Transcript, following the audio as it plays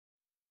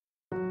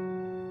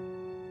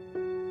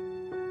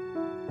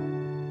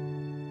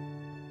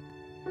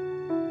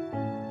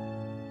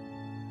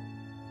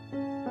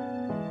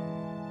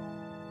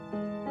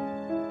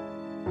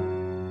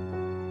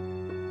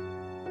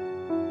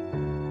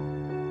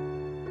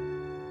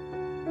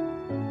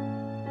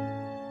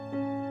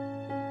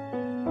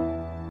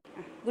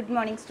Good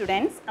morning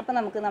students. അപ്പോൾ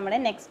നമുക്ക് നമ്മുടെ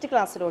നെക്സ്റ്റ്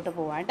ക്ലാസ്സിലോട്ട്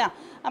പോവാം ട്ടോ.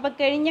 അപ്പോൾ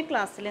കഴിഞ്ഞ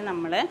ക്ലാസ്സിൽ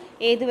നമ്മൾ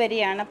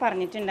ഏതുവരെയാണ്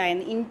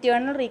പറഞ്ഞിട്ടുണ്ടായിരുന്നത്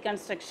ഇന്റേണൽ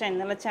റീകൺസ്ട്രക്ഷൻ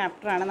എന്നുള്ള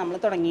ചാപ്റ്റർ ആണ് നമ്മൾ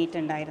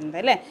തുടങ്ങിയിട്ടുണ്ടായിരുന്നത്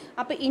അല്ലേ.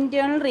 അപ്പോൾ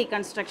ഇന്റേണൽ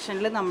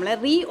റീകൺസ്ട്രക്ഷനിൽ നമ്മൾ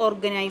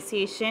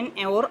reorganisation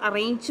or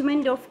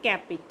arrangement of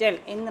capital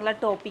എന്നുള്ള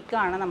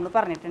ടോപ്പിക്കാണ് നമ്മൾ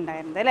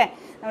പറഞ്ഞിട്ടുണ്ടായിരുന്നത് അല്ലേ.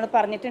 നമ്മൾ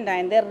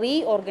പറഞ്ഞിട്ടുണ്ടായിരുന്നത്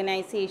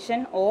reorganisation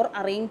or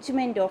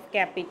arrangement of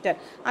capital.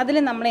 അതിൽ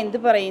നമ്മൾ എന്ത്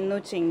പറയുന്നു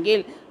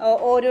വെച്ചെങ്കിൽ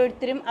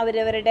ഓരോരുത്തരും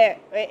അവരവരുടെ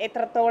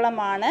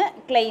എത്രത്തോളമാണ്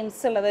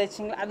ക്ലെയിംസ് ഉള്ളത്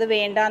വെച്ചെങ്കിൽ അത്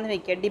വേണ്ടാന്ന്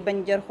വെക്കുക.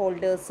 ഡിബഞ്ചർ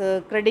ഹോൾഡേഴ്സ്,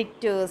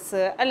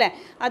 ക്രെഡിറ്റേഴ്സ് അല്ലേ,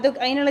 അത്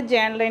അതിനുള്ള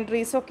ജേണൽ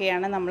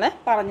എൻട്രീസൊക്കെയാണ് നമ്മൾ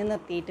പറഞ്ഞു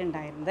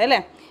നിർത്തിയിട്ടുണ്ടായിരുന്നത് അല്ലേ.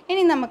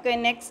 ഇനി നമുക്ക്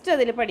നെക്സ്റ്റ്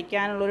അതിൽ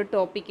പഠിക്കാനുള്ളൊരു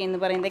ടോപ്പിക് എന്ന്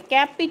പറയുന്നത്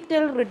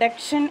capital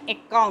reduction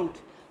account.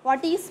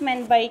 What is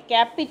men by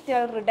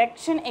capital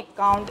reduction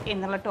account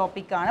എന്നുള്ള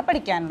ടോപ്പിക്കാണ്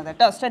പഠിക്കാനുള്ളത്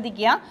കേട്ടോ.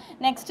 ശ്രദ്ധിക്കുക.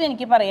 നെക്സ്റ്റ്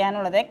എനിക്ക്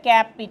പറയാനുള്ളത്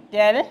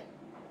ക്യാപിറ്റൽ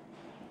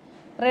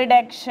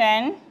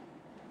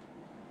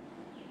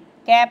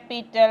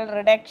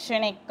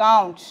റിഡക്ഷൻ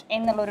അക്കൗണ്ട്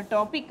എന്നുള്ളൊരു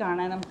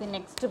ടോപ്പിക്കാണ് നമുക്ക്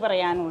നെക്സ്റ്റ്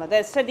പറയാനുള്ളത്.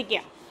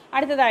 ശ്രദ്ധിക്കുക.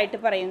 അടുത്തതായിട്ട്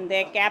പറയുന്നത്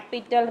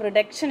ക്യാപിറ്റൽ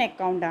റിഡക്ഷൻ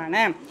അക്കൗണ്ട്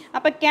ആണ്.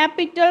 അപ്പോൾ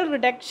ക്യാപിറ്റൽ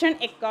റിഡക്ഷൻ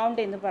അക്കൗണ്ട്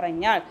എന്ന്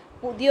പറഞ്ഞാൽ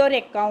പുതിയൊരു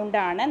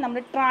അക്കൗണ്ടാണ് നമ്മൾ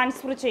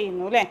ട്രാൻസ്ഫർ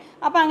ചെയ്യുന്നു അല്ലേ.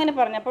 അപ്പോൾ അങ്ങനെ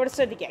പറഞ്ഞപ്പോൾ ഇവിടെ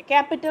ശ്രദ്ധിക്കുക.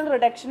 ക്യാപിറ്റൽ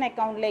റിഡക്ഷൻ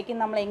അക്കൗണ്ടിലേക്ക്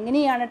നമ്മൾ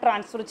എങ്ങനെയാണ്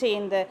ട്രാൻസ്ഫർ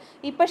ചെയ്യുന്നത്?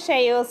 ഇപ്പോൾ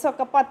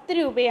ഷെയർസൊക്കെ 10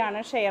 രൂപയാണ്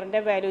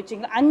ഷെയറിൻ്റെ വാല്യൂ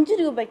വെച്ചെങ്കിൽ 5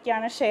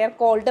 രൂപയ്ക്കാണ് ഷെയർ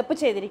കോൾഡപ്പ്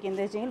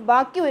ചെയ്തിരിക്കുന്നത് വെച്ചെങ്കിൽ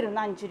ബാക്കി വരുന്ന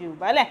 5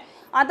 രൂപ അല്ലേ.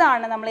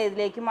 അതാണ് നമ്മൾ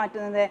ഇതിലേക്ക്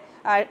മാറ്റുന്നത്,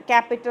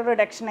 ക്യാപിറ്റൽ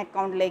റിഡക്ഷൻ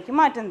അക്കൗണ്ടിലേക്ക്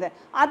മാറ്റുന്നത്.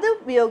 അത്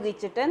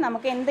ഉപയോഗിച്ചിട്ട്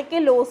നമുക്ക് എന്തൊക്കെ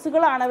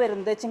ലോസുകളാണ്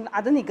വരുന്നത് വെച്ചെങ്കിൽ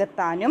അത്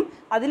നികത്താനും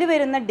അതിൽ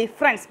വരുന്ന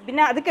ഡിഫറൻസ്,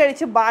 പിന്നെ അത്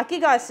കഴിച്ച് ബാക്കി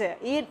കാശ്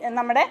ഈ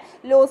നമ്മുടെ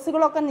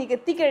ലോസുകളൊക്കെ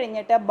നികത്തി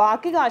കഴിഞ്ഞിട്ട്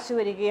ബാക്കി കാശ്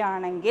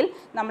വരികയാണെങ്കിൽ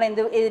നമ്മൾ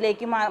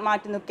ഇതിലേക്ക്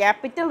മാറ്റുന്നു,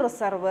 ക്യാപിറ്റൽ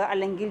റിസർവ്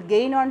അല്ലെങ്കിൽ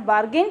ഗെയിൻ ഓൺ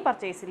ബാർഗെയിൻ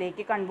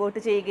പർച്ചേസിലേക്ക് കൺവേർട്ട്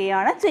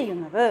ചെയ്യുകയാണ്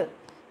ചെയ്യുന്നത്.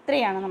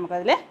 ഇത്രയാണ്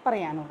നമുക്കതിൽ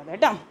പറയാനുള്ളത്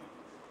കേട്ടോ.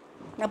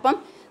 അപ്പം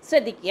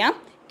ശ്രദ്ധിക്കുക.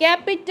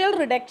 Capital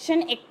reduction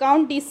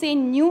account is a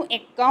new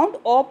account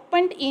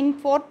opened in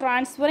for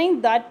transferring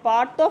that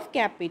part of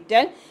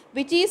capital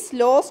which is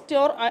lost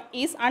or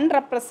is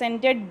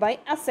unrepresented by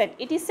asset.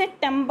 It is a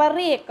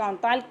temporary account.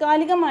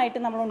 താൽക്കാലികമായിട്ട്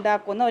നമ്മൾ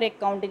ഉണ്ടാക്കുന്ന ഒരു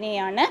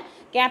അക്കൗണ്ടിനെയാണ്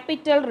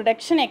ക്യാപിറ്റൽ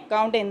റിഡക്ഷൻ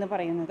അക്കൗണ്ട് എന്ന്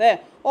പറയുന്നത്.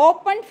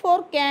 Open four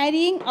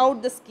carrying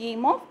out the scheme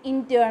of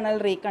internal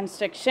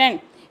reconstruction.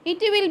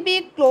 It will be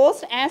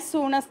closed as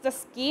soon as the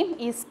scheme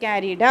is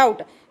carried out.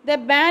 The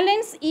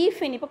balance if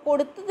any ഇപ്പോൾ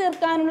കൊടുത്തു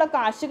തീർക്കാനുള്ള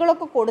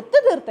കാശുകളൊക്കെ കൊടുത്തു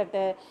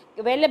തീർത്തിട്ട്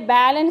വല്ല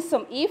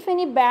ബാലൻസും if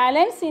any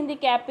balance in the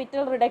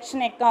capital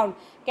reduction account,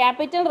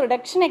 capital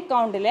reduction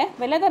അക്കൗണ്ടിൽ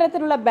വല്ല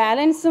തരത്തിലുള്ള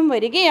ബാലൻസും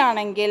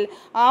വരികയാണെങ്കിൽ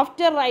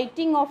ആഫ്റ്റർ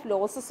റൈറ്റിംഗ് ഓഫ്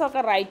ലോസസ്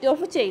ഒക്കെ റൈറ്റ്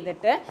ഓഫ്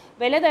ചെയ്തിട്ട്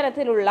വല്ല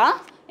തരത്തിലുള്ള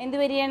എന്ത്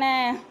വരികയാണ്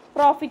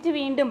പ്രോഫിറ്റ്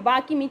വീണ്ടും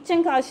ബാക്കി മിച്ചം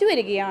കാശ്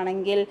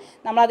വരികയാണെങ്കിൽ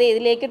നമ്മളത്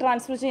ഏതിലേക്ക്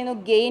ട്രാൻസ്ഫർ ചെയ്യുന്നു?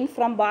 ഗെയിൻ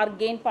ഫ്രം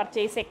ബാർഗെയിൻ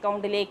പർച്ചേസ്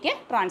അക്കൗണ്ടിലേക്ക്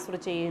ട്രാൻസ്ഫർ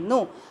ചെയ്യുന്നു.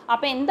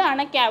 അപ്പോൾ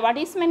എന്താണ് what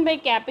is men by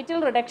capital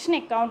reduction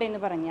account എന്ന്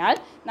പറഞ്ഞാൽ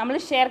നമ്മൾ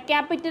ഷെയർ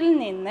ക്യാപിറ്റലിൽ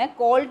നിന്ന്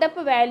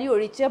കോൾഡപ്പ് വാല്യൂ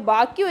ഒഴിച്ച്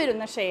ബാക്കി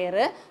വരുന്ന ഷെയർ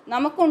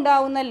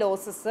നമുക്കുണ്ടാവുന്ന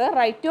ലോസസ്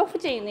റൈറ്റ് ഓഫ്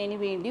ചെയ്യുന്നതിന്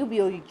വേണ്ടി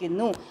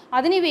ഉപയോഗിക്കുന്നു.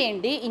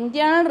 അതിനുവേണ്ടി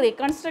ഇന്റേണൽ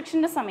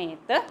റീകൺസ്ട്രക്ഷൻ്റെ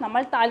സമയത്ത്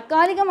നമ്മൾ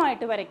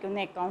താൽക്കാലികമായിട്ട് വരയ്ക്കുന്ന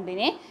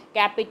അക്കൗണ്ടിനെ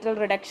ക്യാപിറ്റൽ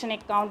റിഡക്ഷൻ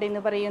അക്കൗണ്ട്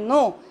എന്ന്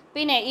പറയുന്നു.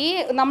 പിന്നെ ഈ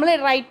നമ്മൾ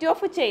റൈറ്റ്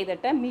ഓഫ്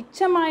ചെയ്തിട്ട്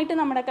മിച്ചമായിട്ട്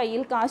നമ്മുടെ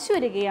കയ്യിൽ കാശ്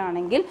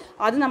വരികയാണെങ്കിൽ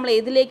അത് നമ്മൾ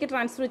ഏതിലേക്ക്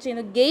ട്രാൻസ്ഫർ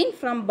ചെയ്യുന്നു? ഗെയിൻ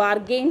ഫ്രം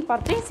ബാർഗെയിൻ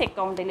പർച്ചേസ്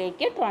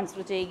അക്കൗണ്ടിലേക്ക്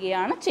ട്രാൻസ്ഫർ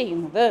ചെയ്യുകയാണ്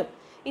ചെയ്യുന്നത്.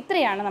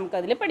 ഇത്രയാണ്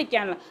നമുക്കതിൽ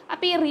പഠിക്കാനുള്ളത്.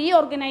 അപ്പോൾ ഈ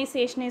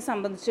റീഓർഗനൈസേഷനെ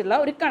സംബന്ധിച്ചുള്ള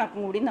ഒരു കണക്കും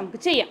കൂടി നമുക്ക്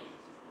ചെയ്യാം.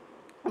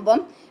 അപ്പം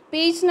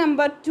പേജ്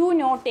നമ്പർ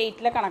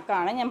 208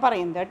 കണക്കാണ് ഞാൻ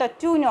പറയുന്നത് കേട്ടോ.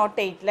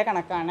 208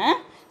 കണക്കാണ്,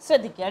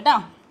 ശ്രദ്ധിക്കുക കേട്ടോ.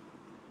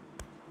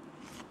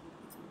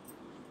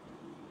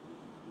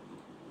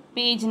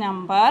 പേജ്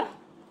നമ്പർ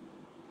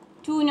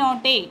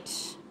 208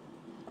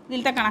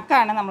 ഇതിലത്തെ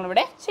കണക്കാണ്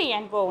നമ്മളിവിടെ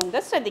ചെയ്യാൻ പോകുന്നത്.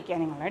 ശ്രദ്ധിക്കുക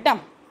നിങ്ങൾ കേട്ടോ.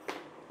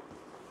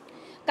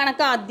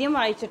 കണക്ക് ആദ്യം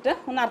വായിച്ചിട്ട്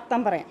ഒന്ന് അർത്ഥം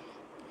പറയാം.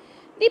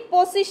 The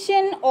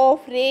position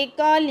of Rekha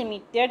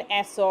limited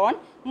as on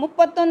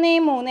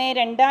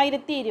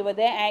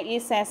 31/3/2020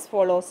 is as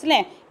follows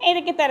അല്ലേ.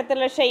 ഏതൊക്കെ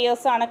തരത്തിലുള്ള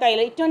ഷെയർസാണ്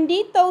കയ്യിൽ?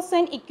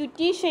 20,000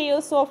 equity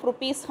shares of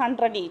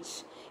 ₹100 each.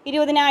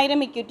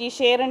 20,000 equity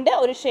share ഉണ്ട്,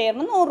 ഒരു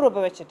ഷെയറിന് 100 രൂപ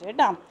വെച്ചിട്ട്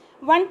കേട്ടോ.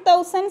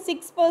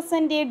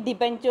 1,006%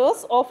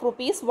 ഡിബഞ്ചേഴ്സ് ഓഫ്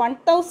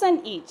 ₹1,000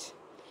 ഈച്ച്.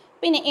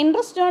 പിന്നെ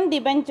interest on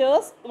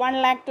debentures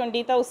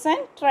 1,20,000,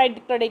 trade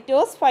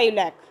creditors 5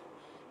 lakh.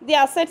 The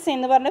assets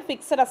എന്ന് പറഞ്ഞാൽ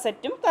ഫിക്സഡ്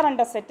അസറ്റും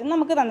കറണ്ട് അസറ്റും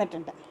നമുക്ക്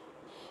തന്നിട്ടുണ്ട്.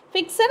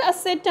 Fixed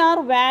asset R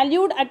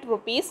valued at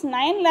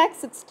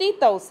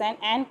 ₹9,60,000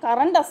 and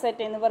current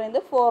asset എന്ന്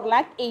പറയുന്നത്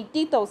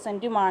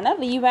 4,80,000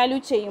 റീവാല്യൂ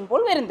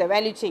ചെയ്യുമ്പോൾ വരുന്നത്,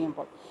 വാല്യൂ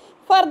ചെയ്യുമ്പോൾ.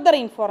 ഫർദർ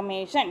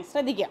ഇൻഫോർമേഷൻ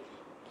ശ്രദ്ധിക്കുക.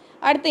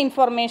 അടുത്ത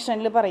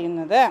ഇൻഫോർമേഷനിൽ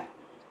പറയുന്നത്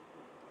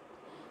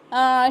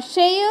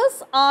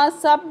shares are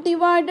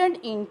subdivided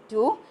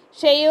into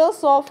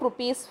shares of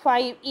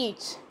 ₹5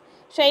 each.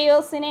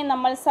 ഷെയർസിനെ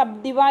നമ്മൾ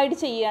സബ്ഡിവൈഡ്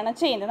ചെയ്യുകയാണ്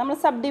ചെയ്യുന്നത്. നമ്മൾ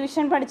സബ്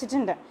ഡിവിഷൻ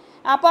പഠിച്ചിട്ടുണ്ട്.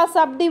 അപ്പോൾ ആ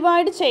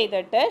സബ്ഡിവൈഡ്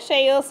ചെയ്തിട്ട്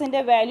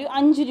ഷെയർസിൻ്റെ വാല്യൂ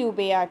 5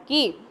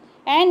 രൂപയാക്കി.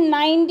 ആൻഡ്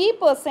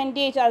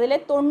 90% അതിലെ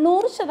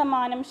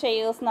 90%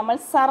 ഷെയർസ് നമ്മൾ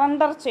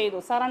സറണ്ടർ ചെയ്തു.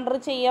 സറണ്ടർ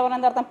ചെയ്യുക പറഞ്ഞാൽ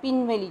എന്താ അർത്ഥം?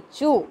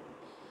 പിൻവലിച്ചു.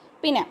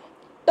 പിന്നെ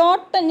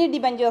ടോട്ടൽ ഇനി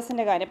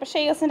ഡിബഞ്ചേഴ്സിൻ്റെ കാര്യം. അപ്പോൾ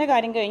ഷെയർസിൻ്റെ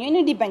കാര്യം കഴിഞ്ഞു,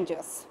 ഇനി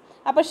ഡിബഞ്ചേഴ്സ്.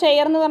 അപ്പോൾ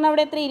ഷെയർ എന്ന് പറഞ്ഞാൽ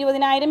അവിടെ എത്ര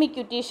 20,000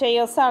 ഇക്വിറ്റി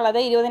ഷെയർസാണ് ഉള്ളത്.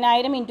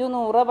 20,000 ×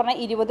 100 പറഞ്ഞാൽ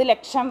 20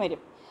 ലക്ഷം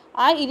വരും.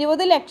 ആ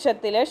 20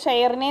 ലക്ഷത്തിൽ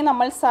ഷെയറിനെ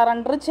നമ്മൾ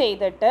സറണ്ടർ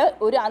ചെയ്തിട്ട്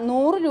ഒരു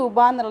 100 രൂപ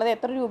എന്നുള്ളത്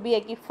എത്ര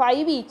രൂപയാക്കി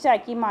 5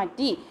 ഈച്ചാക്കി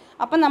മാറ്റി.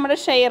 അപ്പം നമ്മുടെ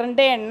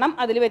ഷെയറിൻ്റെ എണ്ണം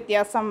അതിൽ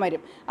വ്യത്യാസം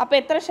വരും. അപ്പോൾ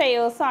എത്ര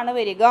ഷെയർസാണ്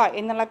വരിക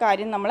എന്നുള്ള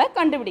കാര്യം നമ്മൾ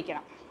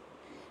കണ്ടുപിടിക്കണം.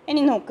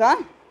 ഇനി നോക്കുക,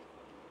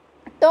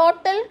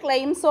 total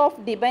claims of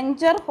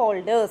debenture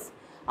holders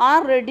are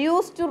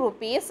reduced to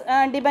rupees.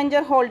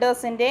 Debenture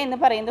ഹോൾഡേഴ്സിൻ്റെ എന്ന്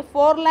പറയുന്നത്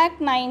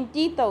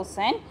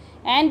 4,90,000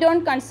 and on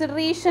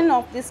consideration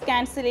of this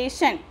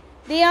cancellation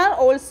they are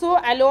also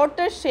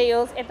allotted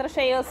shares. എത്ര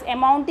ഷെയർസ്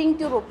എമൗണ്ടിങ്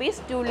ടു റുപ്പീസ്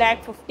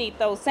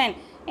 2,50,000.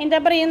 എന്താ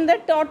പറയുന്നത്,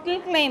 total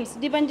claims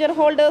debenture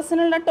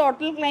ഹോൾഡേഴ്സിനുള്ള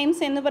total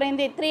claims എന്ന്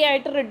പറയുന്നത്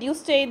എത്രയായിട്ട്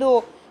റെഡ്യൂസ് ചെയ്തു,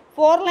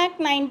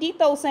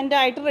 4,90,000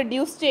 ആയിട്ട്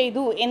reduce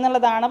ചെയ്തു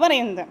എന്നുള്ളതാണ്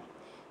പറയുന്നത്.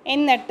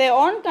 എന്നിട്ട്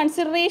on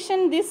consideration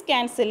this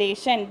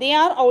cancellation they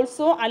are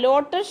also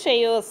allotted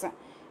shares.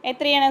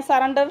 എത്രയാണ്,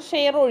 സറണ്ടർ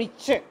ഷെയർ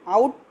ഒഴിച്ച്,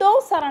 ഔട്ട്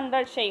ഓഫ്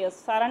സറണ്ടർ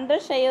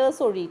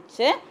ഷെയർസ്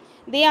ഒഴിച്ച്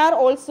they are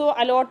also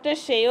allotted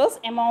shares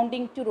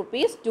amounting to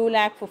rupees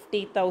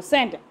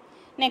 2,50,000.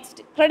 Next,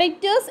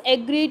 creditors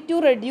agreed to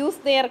reduce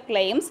their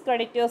claims.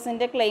 Creditors in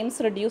the claims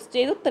reduced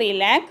to 3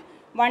 lakh,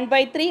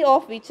 1/3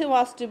 of which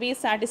was to be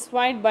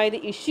satisfied by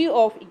the issue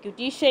of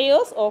equity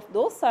shares of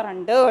those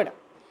surrendered.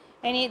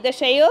 Any the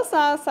shares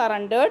are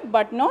surrendered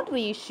but not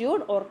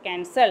reissued or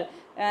cancelled.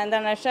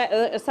 എന്താണ്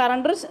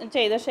surrender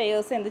ചെയ്ത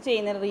shares എന്ത്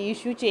ചെയ്യുന്നത്,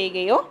 reissue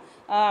ചെയ്യുകയോ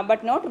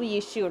but not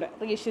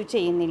reissue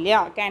ചെയ്യുന്നില്ല,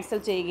 cancel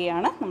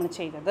ചെയ്യുകയാണ് നമ്മൾ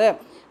ചെയ്തത്.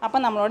 അപ്പം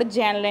നമ്മളോട്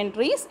journal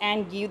entries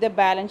and give the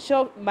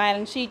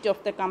balance sheet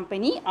of the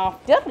company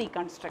after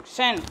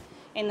reconstruction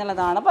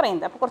എന്നുള്ളതാണ്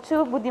പറയുന്നത്. അപ്പോൾ കുറച്ച്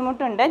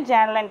ബുദ്ധിമുട്ടുണ്ട്.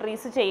 ജേണൽ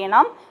എൻട്രീസ്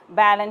ചെയ്യണം,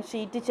 ബാലൻസ്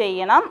ഷീറ്റ്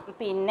ചെയ്യണം,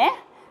 പിന്നെ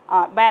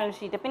ബാലൻസ്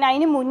ഷീറ്റ്. പിന്നെ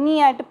അതിന്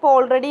മുന്നേയായിട്ട് ഇപ്പോൾ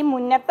ഓൾറെഡി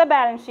മുന്നത്തെ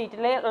ബാലൻസ്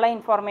ഷീറ്റിൽ ഉള്ള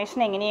ഇൻഫർമേഷൻ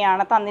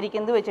എങ്ങനെയാണ്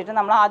തന്നിരിക്കുന്നത് വെച്ചിട്ട്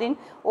നമ്മൾ ആദ്യം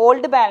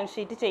ഓൾഡ് ബാലൻസ്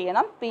ഷീറ്റ്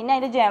ചെയ്യണം, പിന്നെ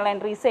അതിൻ്റെ ജേണൽ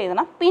എൻട്രീസ്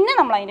എഴുതണം, പിന്നെ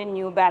നമ്മൾ അതിൻ്റെ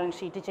ന്യൂ ബാലൻസ്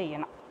ഷീറ്റ്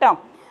ചെയ്യണം കേട്ടോ.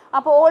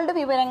 അപ്പോൾ ഓൾഡ്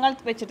വിവരങ്ങൾ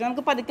വെച്ചിട്ട്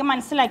നമുക്ക് പതുക്കെ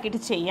മനസ്സിലാക്കിയിട്ട്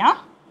ചെയ്യാം.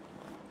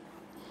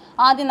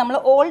 ആദ്യം നമ്മൾ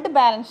ഓൾഡ്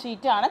ബാലൻസ്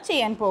ഷീറ്റാണ്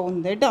ചെയ്യാൻ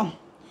പോകുന്നത് കേട്ടോ.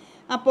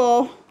 അപ്പോൾ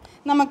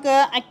നമുക്ക്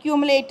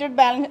അക്യൂമുലേറ്റഡ്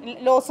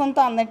ലോസ് ഒന്നും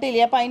തന്നിട്ടില്ല.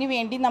 അപ്പോൾ അതിന്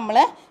വേണ്ടി നമ്മൾ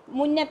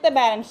മുന്നത്തെ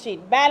balance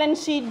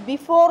sheet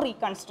before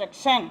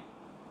reconstruction,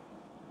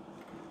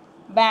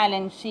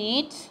 balance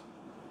sheet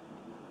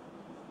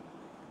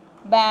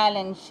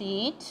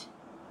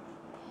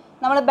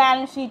നമ്മൾ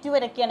ബാലൻസ് ഷീറ്റ്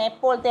വരയ്ക്കുകയാണ്.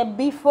 എപ്പോഴത്തെ,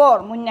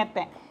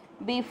 മുന്നത്തെ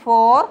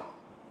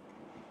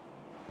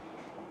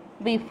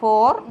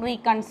ബിഫോർ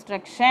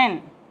റീകൺസ്ട്രക്ഷൻ.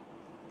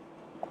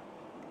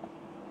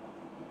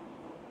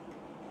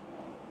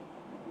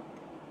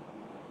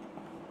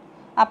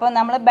 അപ്പോൾ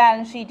നമ്മൾ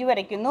ബാലൻസ് ഷീറ്റ്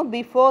വരയ്ക്കുന്നു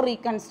ബിഫോർ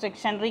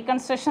റീകൺസ്ട്രക്ഷൻ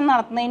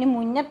നടത്തുന്നതിന്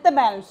മുന്നത്തെ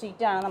ബാലൻസ്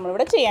ഷീറ്റാണ്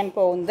നമ്മളിവിടെ ചെയ്യാൻ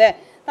പോകുന്നത്.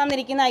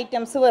 തന്നിരിക്കുന്ന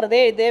ഐറ്റംസ് വെറുതെ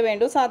എഴുതേ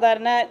വേണ്ടൂ,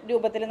 സാധാരണ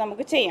രൂപത്തിൽ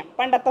നമുക്ക് ചെയ്യാം,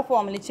 പണ്ടത്തെ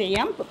ഫോമിൽ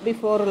ചെയ്യാം.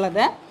 ബിഫോർ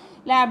ഉള്ളത്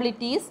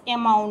ലാബിലിറ്റീസ്,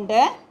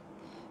 എമൗണ്ട്,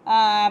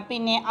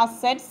 പിന്നെ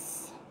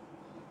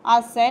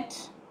അസറ്റ്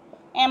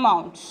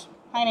എമൗണ്ട്,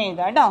 അങ്ങനെ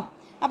എഴുതാം കേട്ടോ.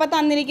 അപ്പോൾ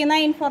തന്നിരിക്കുന്ന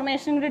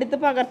ഇൻഫർമേഷൻ കൂടി എടുത്ത്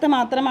പകർത്ത്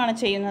മാത്രമാണ്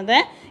ചെയ്യുന്നത്.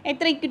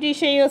 എത്ര ഇക്വിറ്റി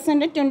ഷെയർസ്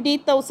ഉണ്ട്,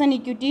 20,000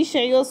 equity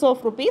shares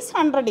of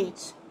 ₹100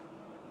 each.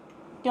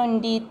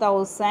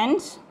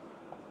 20,000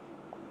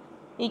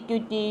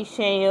 equity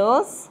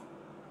shares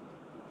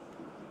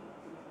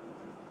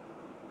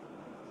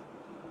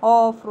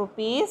of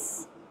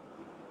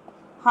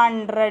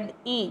 ₹100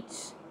 each.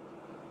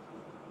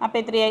 അപ്പോൾ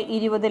എത്രയായി,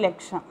 20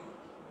 ലക്ഷം.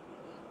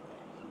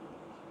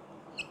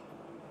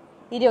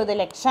 20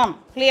 ലക്ഷം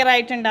ക്ലിയർ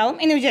ആയിട്ടുണ്ടാവും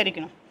എന്ന്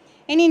വിചാരിക്കണം.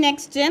 ഇനി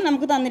നെക്സ്റ്റ്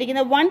നമുക്ക്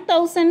തന്നിരിക്കുന്ന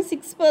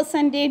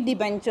 1,006%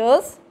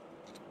 debentures,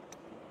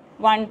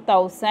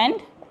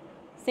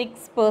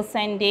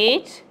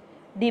 1,006%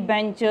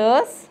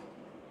 debentures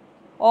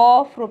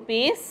of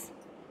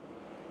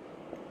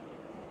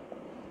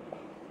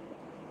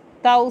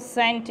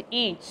 ₹1,000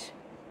 each,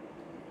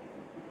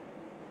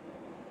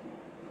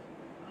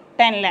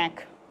 10 lakh.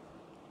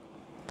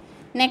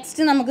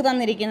 Next നമുക്ക്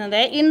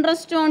തന്നിരിക്കുന്നത്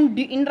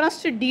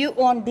interest due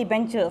on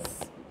debentures,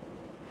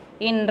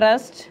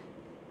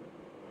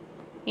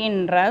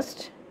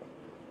 interest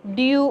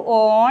due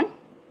on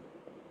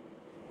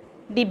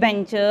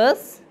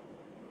debentures,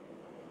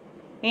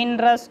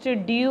 interest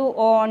due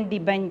on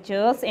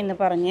debentures എന്ന്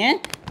പറഞ്ഞ്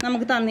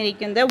നമുക്ക്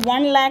തന്നിരിക്കുന്നത്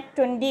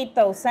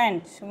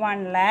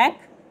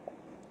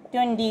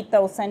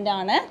 1,20,000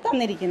 ആണ്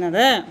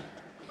തന്നിരിക്കുന്നത്.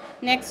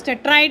 നെക്സ്റ്റ്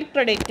ട്രൈഡ്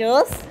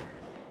ക്രെഡിറ്റേഴ്സ്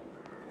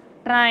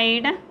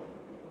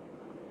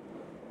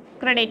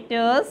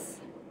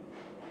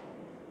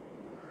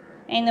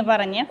എന്ന്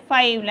പറഞ്ഞ്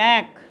 5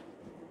 lakh,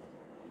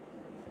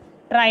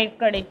 ട്രൈഡ്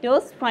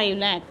ക്രെഡിറ്റേഴ്സ് 5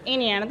 lakh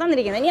ഇനിയാണ്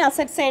തന്നിരിക്കുന്നത്. ഇനി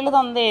അസറ്റ് സൈഡിൽ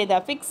തന്നത് എഴുതുക.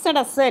 Fixed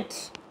asset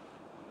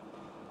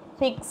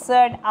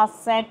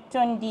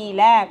 20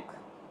 lakh,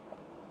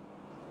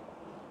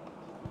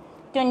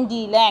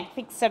 20 lakh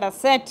fixed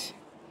asset.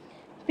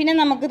 പിന്നെ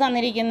നമുക്ക്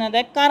തന്നിരിക്കുന്നത്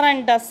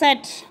current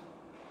asset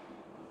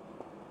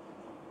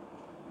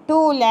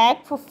 2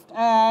 lakh,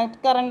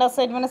 current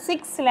asset പിന്നെ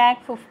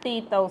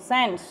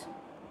 6,50,000.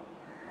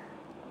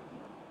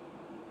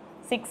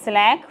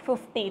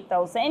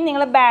 6,50,000.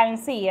 നിങ്ങൾ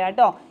ബാലൻസ് ചെയ്യുക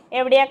കേട്ടോ.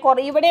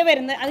 എവിടെയാണ് ഇവിടെ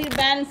വരുന്നത്, അത്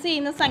ബാലൻസ്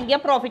ചെയ്യുന്ന സംഖ്യ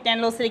പ്രോഫിറ്റ്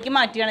ആൻഡ് ലോസിലേക്ക്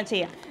മാറ്റുകയാണ്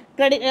ചെയ്യുക.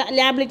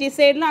 ലാബിലിറ്റി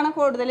സൈഡിലാണ്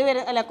കൂടുതൽ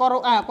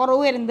കുറവ്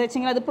വരുന്നത്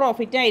വെച്ചെങ്കിൽ അത്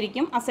പ്രോഫിറ്റ്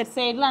ആയിരിക്കും. അസറ്റ്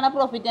സൈഡിലാണ്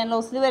പ്രോഫിറ്റ് ആൻഡ്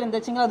ലോസിൽ വരുന്നത്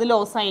വെച്ചെങ്കിൽ അത്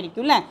ലോസ്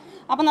ആയിരിക്കും അല്ലേ.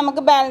 അപ്പോൾ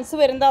നമുക്ക് ബാലൻസ്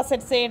വരുന്നത്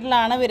അസറ്റ്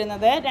സൈഡിലാണ്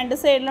വരുന്നത്. രണ്ട്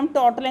സൈഡിലും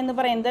ടോട്ടൽ എന്ന്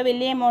പറയുന്നത്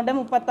വലിയ എമൗണ്ട്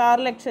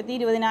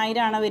 36,20,000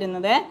 ആണ്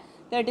വരുന്നത്.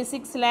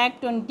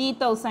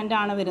 36,20,000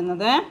 ആണ്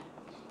വരുന്നത്.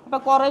 അപ്പോൾ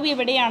കുറവ്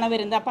ഇവിടെയാണ്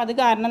വരുന്നത്. അപ്പോൾ അത്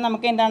കാരണം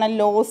നമുക്ക് എന്താണ്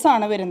ലോസ്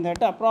ആണ് വരുന്നത്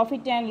കേട്ടോ.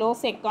 പ്രോഫിറ്റ് ആൻഡ്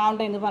ലോസ്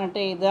അക്കൗണ്ട് എന്ന്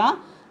പറഞ്ഞിട്ട് എഴുതുക.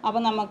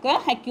 അപ്പോൾ നമുക്ക്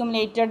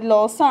അക്യുമുലേറ്റഡ്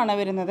ലോസ് ആണ്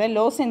വരുന്നത്.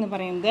 ലോസ് എന്ന്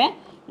പറയുന്നത്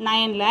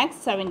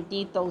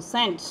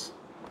 9,70,000.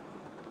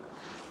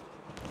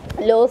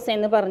 ലോസ്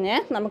എന്ന് പറഞ്ഞ്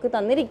നമുക്ക്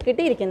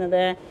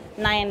കിട്ടിയിരിക്കുന്നത്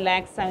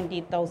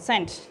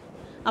 9,70,000.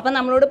 അപ്പോൾ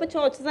നമ്മളോടിപ്പോൾ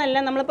ചോദിച്ചതല്ല,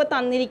 നമ്മളിപ്പോൾ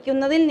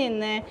തന്നിരിക്കുന്നതിൽ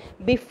നിന്ന്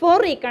ബിഫോർ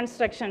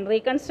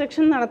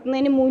റീകൺസ്ട്രക്ഷൻ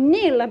നടത്തുന്നതിന്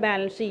മുന്നേ ഉള്ള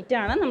ബാലൻസ്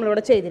ഷീറ്റാണ്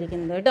നമ്മളിവിടെ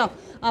ചെയ്തിരിക്കുന്നത് കേട്ടോ.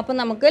 അപ്പോൾ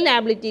നമുക്ക്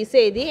ലാബിലിറ്റീസ്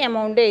എഴുതി,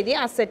 എമൗണ്ട് എഴുതി,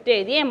 അസറ്റ്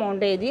എഴുതി,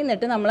 എമൗണ്ട് എഴുതി,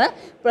 എന്നിട്ട് നമ്മൾ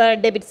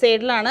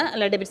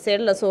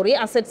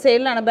അസറ്റ്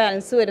സൈഡിലാണ്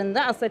ബാലൻസ് വരുന്നത്.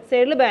 അസറ്റ്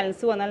സൈഡിൽ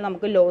ബാലൻസ് വന്നാൽ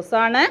നമുക്ക് ലോസ്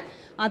ആണ്.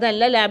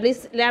 അതല്ല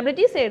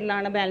ലാബിലിറ്റി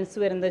സൈഡിലാണ് ബാലൻസ്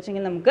വരുന്നത്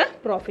വെച്ചെങ്കിൽ നമുക്ക്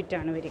പ്രോഫിറ്റ്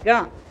ആണ് വരിക.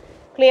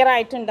 ക്ലിയർ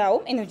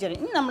ആയിട്ടുണ്ടാവും എന്ന്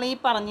വിചാരിക്കും. ഇനി നമ്മൾ ഈ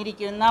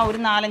പറഞ്ഞിരിക്കുന്ന ഒരു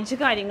 4-5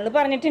 കാര്യങ്ങൾ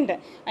പറഞ്ഞിട്ടുണ്ട്.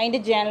 അതിൻ്റെ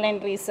journal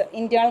entries,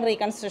 internal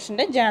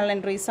റീകൺസ്ട്രക്ഷൻ്റെ journal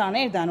entries ആണ്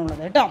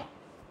എഴുതാനുള്ളത് കേട്ടോ.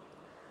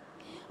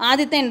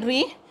 ആദ്യത്തെ എൻട്രി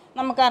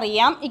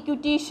നമുക്കറിയാം,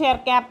 equity share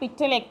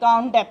capital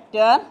account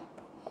debtor.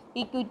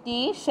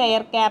 Equity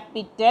share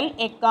capital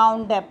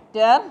account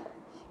debtor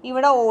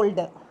ഇവിടെ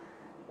old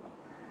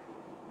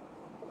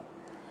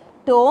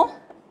to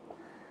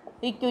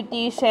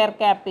equity share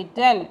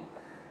capital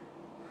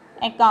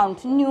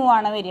account new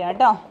ആണ് വരിക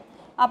കേട്ടോ.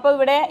 അപ്പോൾ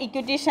ഇവിടെ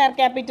ഇക്വിറ്റി ഷെയർ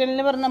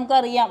ക്യാപിറ്റലിന് പറഞ്ഞ്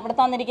നമുക്കറിയാം ഇവിടെ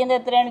തന്നിരിക്കുന്നത്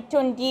എത്രയാണ്,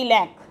 20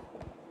 lakh.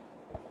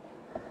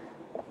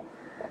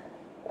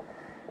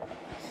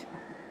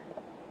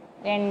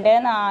 2,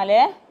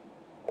 4,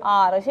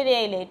 6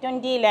 ശരിയായില്ലേ,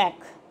 20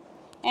 lakh.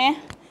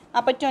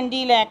 അപ്പോൾ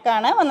 20 lakh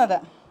ആണ് വന്നത്.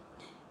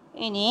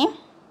 ഇനി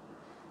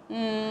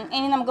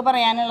നമുക്ക്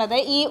പറയാനുള്ളത്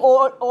ഈ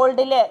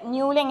ഓൾഡിൽ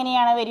ന്യൂവിൽ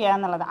എങ്ങനെയാണ് വരിക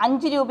എന്നുള്ളത്.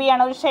 5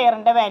 രൂപയാണ് ഒരു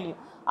ഷെയറിൻ്റെ വാല്യൂ.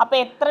 അപ്പോൾ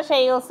എത്ര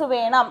ഷെയർസ്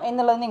വേണം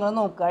എന്നുള്ളത് നിങ്ങൾ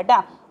നോക്കുക കേട്ടോ.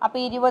 അപ്പോൾ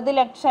 20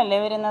 ലക്ഷം അല്ലേ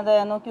വരുന്നത്,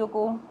 നോക്കി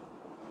നോക്കൂ,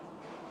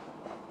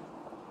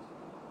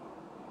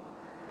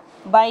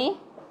 ബൈ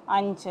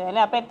 5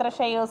 അല്ലേ. അപ്പോൾ എത്ര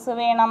ഷെയർസ്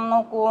വേണം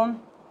നോക്കൂ,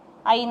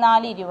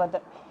 I4 20,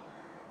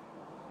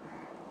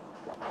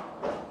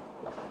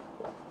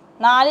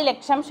 4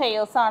 ലക്ഷം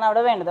ഷെയർസാണ്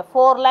അവിടെ വേണ്ടത്.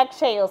 4 lakh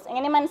ഷെയർസ്.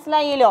 എങ്ങനെ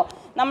മനസ്സിലായല്ലോ.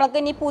 നമ്മൾക്ക്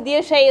ഇനി പുതിയ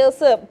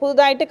ഷെയർസ്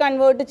പുതുതായിട്ട്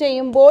കൺവേർട്ട്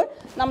ചെയ്യുമ്പോൾ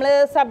നമ്മൾ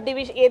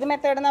സബ്ഡിവിഷൻ ഏത്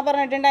മെത്തേഡെന്നാണ്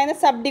പറഞ്ഞിട്ടുണ്ടായിരുന്നത്,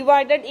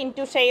 സബ്ഡിവൈഡഡ്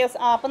ഇൻറ്റു ഷെയർസ്.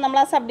 അപ്പോൾ നമ്മൾ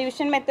ആ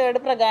സബ്ഡിവിഷൻ മെത്തേഡ്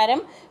പ്രകാരം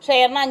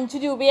ഷെയറിന് 5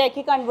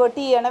 രൂപയാക്കി കൺവേർട്ട്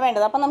ചെയ്യാണ്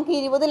വേണ്ടത്. അപ്പോൾ നമുക്ക്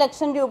 20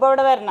 ലക്ഷം രൂപ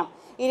ഇവിടെ വരണം.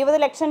 20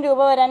 ലക്ഷം രൂപ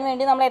വരാൻ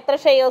വേണ്ടി നമ്മൾ എത്ര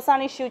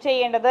ഷെയർസാണ് ഇഷ്യൂ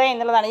ചെയ്യേണ്ടത്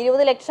എന്നുള്ളതാണ്.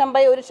 20 ലക്ഷം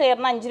ബൈ ഒരു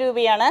ഷെയറിന് 5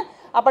 രൂപയാണ്.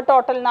 അപ്പോൾ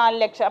ടോട്ടൽ 4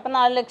 ലക്ഷം. അപ്പോൾ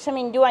 4 ലക്ഷം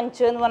ഇൻറ്റു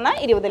 5 എന്ന് പറഞ്ഞാൽ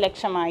 20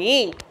 ലക്ഷമായി.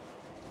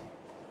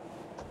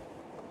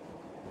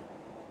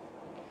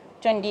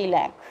 20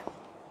 lakh.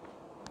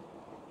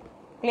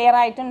 ക്ലിയർ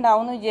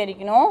ആയിട്ടുണ്ടാവും എന്ന്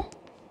വിചാരിക്കുന്നു.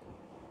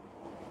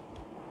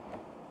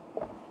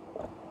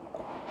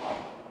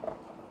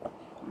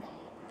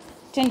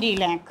 $20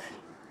 lakh.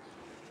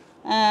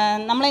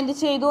 നമ്മൾ എന്ത്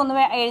ചെയ്തു ഒന്ന്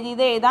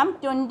എഴുതാം.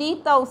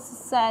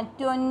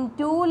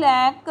 22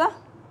 lakh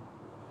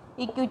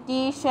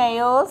equity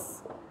shares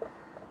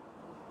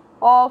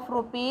of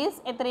rupees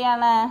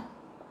എത്രയാണ്,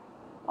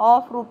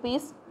 ഓഫ്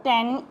റുപ്പീസ്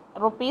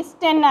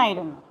 10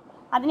 ആയിരുന്നു.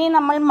 അതിനെ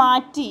നമ്മൾ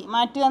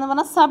മാറ്റുക എന്ന്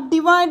പറഞ്ഞാൽ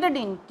സബ്ഡിവൈഡഡ്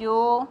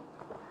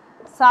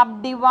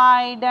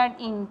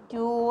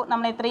ഇൻറ്റു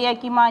നമ്മൾ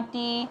എത്രയാക്കി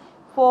മാറ്റി,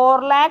 4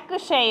 lakh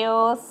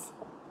shares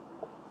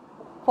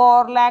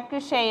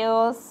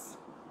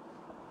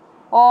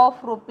of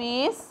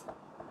rupees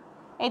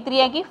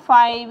എത്രയാക്കി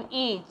 5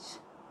 each.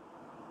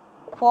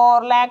 4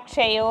 lakh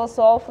shares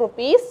of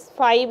rupees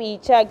 5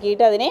 each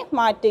ആക്കിയിട്ട് അതിനെ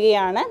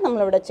മാറ്റുകയാണ്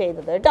നമ്മളിവിടെ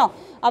ചെയ്തത് കേട്ടോ.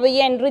 അപ്പോൾ ഈ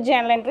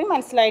ജേണൽ എൻട്രി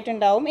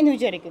മനസ്സിലായിട്ടുണ്ടാവും എന്ന്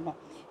വിചാരിക്കുന്നു.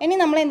 ഇനി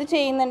നമ്മൾ എന്ത്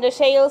ചെയ്യുന്നുണ്ട്,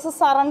 ഷെയർസ്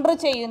സറണ്ടർ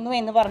ചെയ്യുന്നു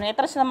എന്ന് പറഞ്ഞു.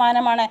 എത്ര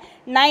ശതമാനമാണ്,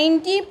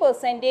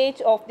 90%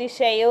 ഓഫ് ദി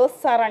ഷെയർസ്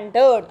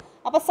സറണ്ടേർഡ്.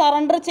 അപ്പോൾ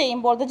സറണ്ടർ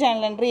ചെയ്യുമ്പോഴത്തെ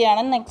ജേണൽ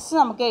എൻട്രിയാണ് നെക്സ്റ്റ്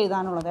നമുക്ക്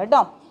എഴുതാനുള്ളത്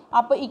കേട്ടോ.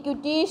 അപ്പോൾ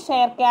equity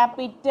share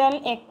capital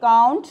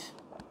account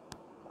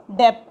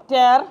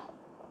debtor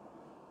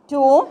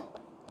to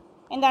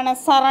എന്താണ്,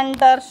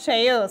 സറണ്ടേർഡ്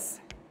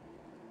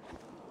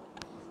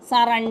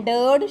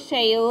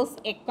ഷെയർസ്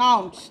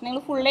അക്കൗണ്ട്.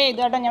 നിങ്ങൾ ഫുൾ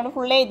എഴുതുക കേട്ടോ, ഞാൻ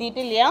ഫുൾ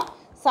എഴുതിയിട്ടില്ല.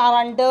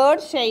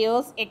 Surrendered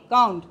shares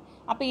account.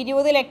 അപ്പോൾ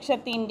 20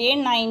 ലക്ഷത്തിൻ്റെ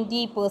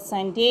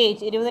 90%,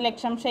 20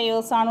 ലക്ഷം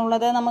ഷെയർസ്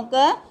ആണുള്ളത്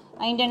നമുക്ക്.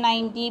 അതിൻ്റെ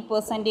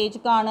 90%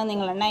 കാണുക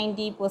നിങ്ങൾ,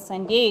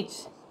 90%.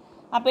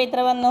 അപ്പോൾ എത്ര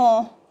വന്നു,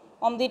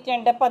 9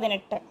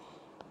 18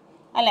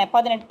 അല്ലേ,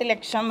 18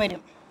 ലക്ഷം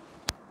വരും.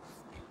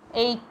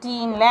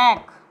 18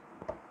 lakh.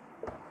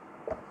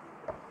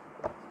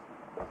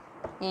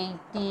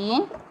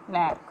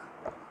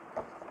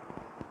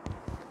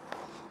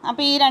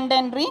 അപ്പോൾ ഈ 2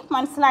 എൻട്രി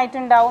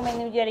മനസ്സിലായിട്ടുണ്ടാവും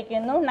എന്ന്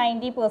വിചാരിക്കുന്നു.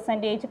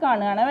 90%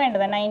 കാണുകയാണ്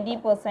വേണ്ടത്.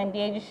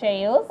 90%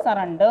 ഷെയർസ്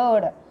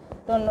സറണ്ടേർഡ്.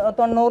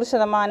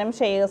 90%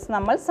 ഷെയർസ്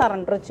നമ്മൾ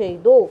സറണ്ടർ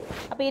ചെയ്തു.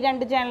 അപ്പോൾ ഈ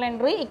രണ്ട് journal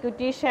entry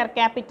equity share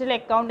capital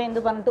account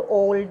എന്ന് പറഞ്ഞിട്ട്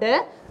old,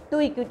 to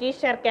equity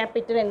share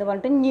capital എന്ന്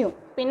പറഞ്ഞിട്ട് ന്യൂ,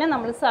 പിന്നെ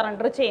നമ്മൾ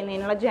സറണ്ടർ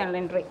ചെയ്യുന്നതിനുള്ള ജേണൽ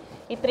എൻട്രി.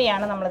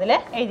 ഇത്രയാണ് നമ്മളിതിൽ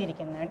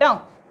എഴുതിയിരിക്കുന്നത് കേട്ടോ.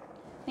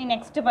 ഇനി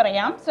നെക്സ്റ്റ്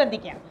പറയാം,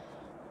 ശ്രദ്ധിക്കാം.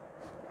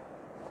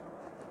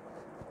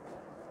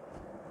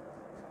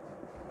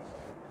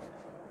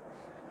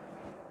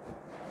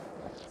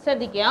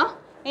 ശ്രദ്ധിക്കുക.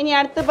 ഇനി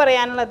അടുത്ത്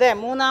പറയാനുള്ളത്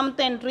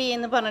മൂന്നാമത്തെ എൻട്രി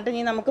എന്ന് പറഞ്ഞിട്ട്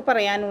ഇനി നമുക്ക്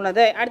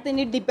പറയാനുള്ളത് അടുത്ത്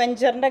ഇനി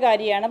ഡിബഞ്ചറിൻ്റെ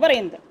കാര്യമാണ്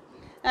പറയുന്നത്.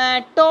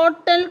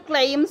 Total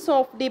claims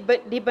of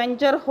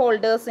debenture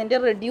ഹോൾഡേഴ്സിൻ്റെ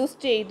reduce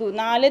ചെയ്തു,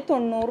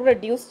 490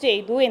 റെഡ്യൂസ്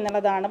ചെയ്തു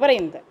എന്നുള്ളതാണ്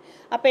പറയുന്നത്.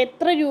 അപ്പോൾ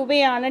എത്ര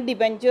രൂപയാണ്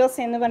ഡിബഞ്ചേഴ്സ്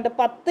എന്ന് പറഞ്ഞിട്ട്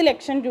 10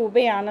 ലക്ഷം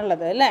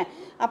രൂപയാണുള്ളത് അല്ലേ.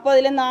 അപ്പോൾ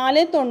അതിൽ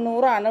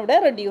 490 ഇവിടെ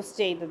റെഡ്യൂസ്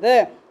ചെയ്തത്.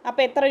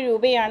 അപ്പോൾ എത്ര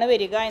രൂപയാണ്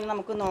വരിക എന്ന്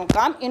നമുക്ക്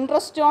നോക്കാം.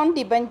 Interest on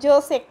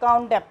debentures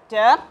account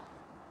debtor,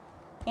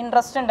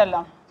 interest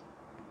ഉണ്ടല്ലോ,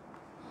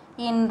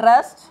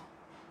 interest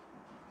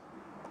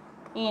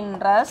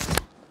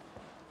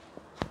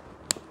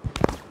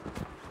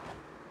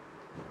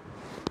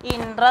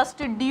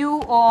due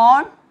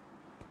on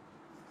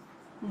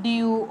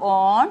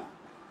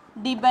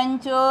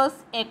debentures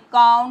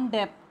account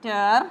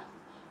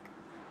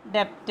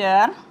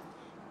debtor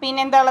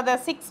പിന്നെന്താ ഉള്ളത്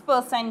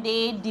 6%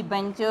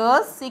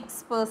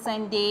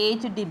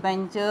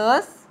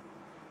 ഡിബഞ്ചേഴ്സ്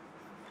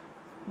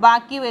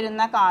ബാക്കി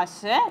വരുന്ന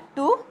കാശ്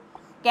ടു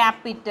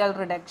ക്യാപിറ്റൽ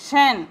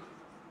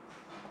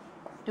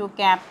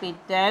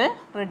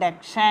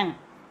റിഡക്ഷൻ.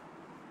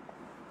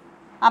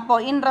 അപ്പോൾ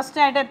ഇൻട്രസ്റ്റ്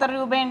ആയിട്ട് എത്ര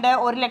രൂപയുണ്ട്?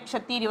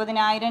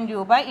 1,20,000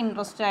 രൂപ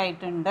ഇൻട്രസ്റ്റ്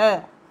ആയിട്ടുണ്ട്.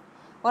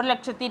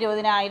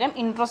 1,20,000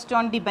 ഇൻട്രസ്റ്റ്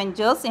ഓൺ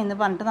ഡിബഞ്ചേഴ്സ് എന്ന്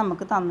പറഞ്ഞിട്ട്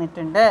നമുക്ക്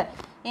തന്നിട്ടുണ്ട്.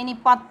 ഇനി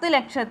 10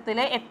 ലക്ഷത്തിൽ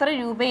എത്ര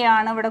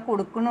രൂപയാണ് ഇവിടെ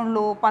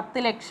കൊടുക്കണുള്ളൂ? 10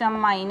 ലക്ഷം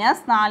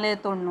മൈനസ്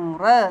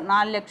 490,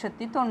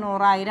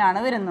 4,90,000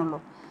 വരുന്നുള്ളൂ.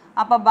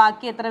 അപ്പോൾ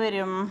ബാക്കി എത്ര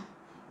വരും?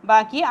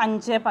 ബാക്കി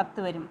 510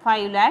 വരും.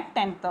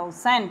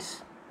 5,10,000.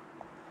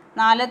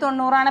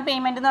 490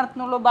 പേയ്മെൻറ്റ്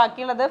നടത്തുന്നുള്ളൂ,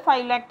 ബാക്കിയുള്ളത്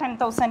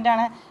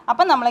 5,10,000.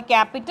 അപ്പം നമ്മൾ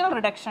ക്യാപിറ്റൽ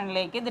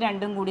റിഡക്ഷനിലേക്ക് ഇത്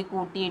രണ്ടും കൂടി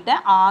കൂട്ടിയിട്ട്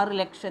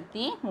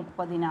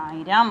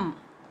 6,30,000,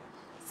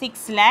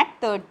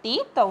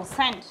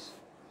 6,30,000.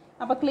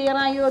 അപ്പോൾ ക്ലിയർ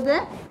ആയോ? അത്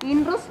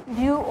interest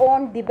due on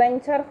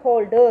debenture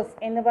holders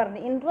എന്ന് പറഞ്ഞ്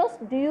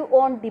interest due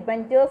on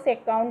debentures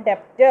account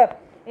debtor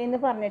എന്ന്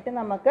പറഞ്ഞിട്ട്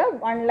നമുക്ക്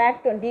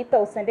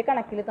 1,20,000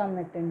 കണക്കിൽ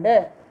തന്നിട്ടുണ്ട്.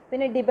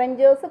 പിന്നെ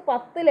ഡിബഞ്ചേഴ്സ്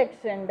 10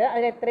 ലക്ഷം ഉണ്ട്,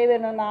 അതിൽ എത്ര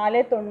വരുന്നത്?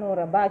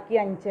 490, ബാക്കി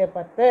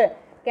 510.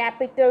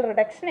 ക്യാപിറ്റൽ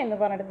റിഡക്ഷൻ എന്ന്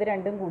പറഞ്ഞിട്ട് ഇത്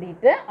രണ്ടും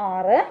കൂടിയിട്ട്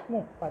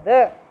 630.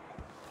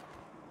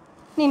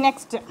 ഇനി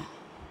നെക്സ്റ്റ്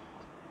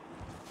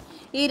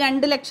ഈ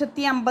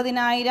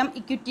 2,50,000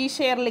 ഇക്വിറ്റി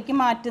ഷെയറിലേക്ക്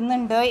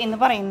മാറ്റുന്നുണ്ട് എന്ന്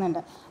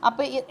പറയുന്നുണ്ട്.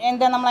 അപ്പോൾ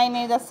എന്താ നമ്മൾ അതിന്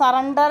എഴുതുക?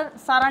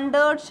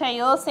 Surrendered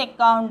shares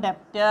account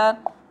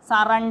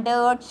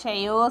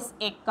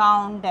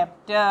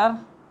debtor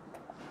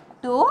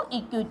to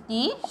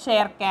equity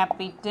share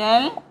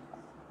capital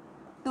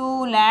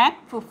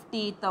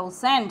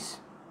 2,50,000.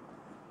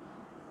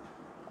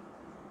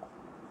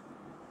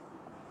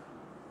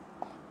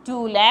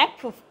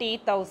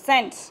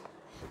 2,50,000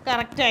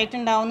 correct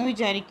ആയിട്ടുണ്ടാവുമെന്ന്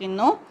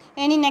വിചാരിക്കുന്നു.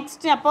 ഇനി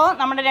നെക്സ്റ്റ് അപ്പോൾ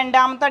നമ്മുടെ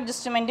രണ്ടാമത്തെ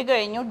അഡ്ജസ്റ്റ്മെൻറ്റ്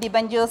കഴിഞ്ഞു,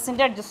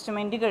 ഡിബഞ്ചേഴ്സിൻ്റെ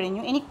അഡ്ജസ്റ്റ്മെൻറ്റ്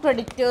കഴിഞ്ഞു. ഇനി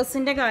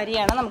ക്രെഡിറ്റേഴ്സിൻ്റെ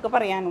കാര്യമാണ് നമുക്ക്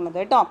പറയാനുള്ളത്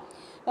കേട്ടോ.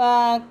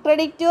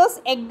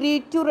 Creditors agree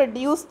to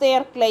reduce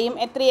there claim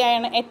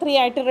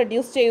എത്രയായിട്ട്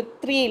reduce ചെയ്തു?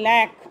 3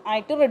 lakh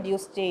ആയിട്ട്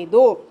റെഡ്യൂസ്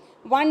ചെയ്തു.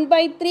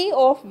 1/3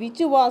 of which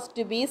was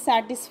to be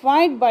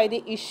satisfied by the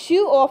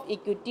issue of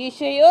equity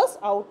shares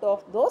out of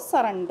those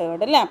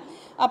surrendered അല്ലേ.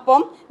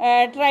 അപ്പം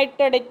ട്രൈഡ്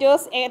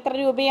ക്രെഡിറ്റേഴ്സ് എത്ര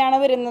രൂപയാണ്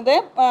വരുന്നത്?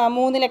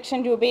 3 ലക്ഷം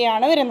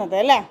രൂപയാണ് വരുന്നത്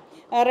അല്ലേ.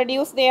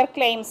 Reduce there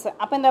claims.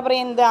 അപ്പോൾ എന്താ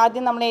പറയുന്നത്?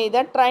 ആദ്യം നമ്മൾ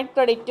എഴുതുക tried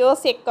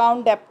creditors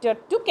account debtor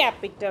to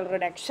capital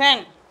reduction.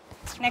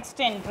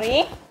 Next entry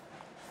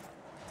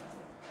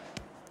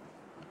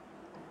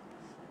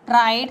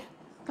tried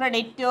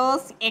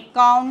creditors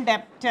account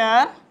debtor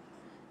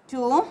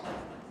to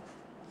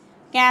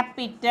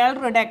capital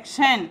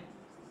reduction.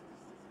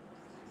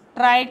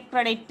 Trade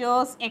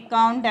creditors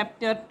account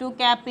debtor to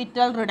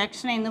capital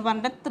reduction എന്ന്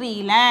പറഞ്ഞിട്ട്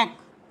 3 lakh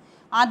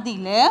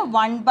അതിൽ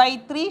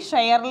 1/3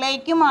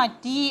 ഷെയറിലേക്ക്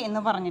മാറ്റി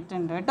എന്ന്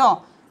പറഞ്ഞിട്ടുണ്ട് കേട്ടോ.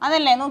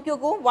 അതല്ലേ നോക്കി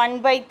നോക്കൂ,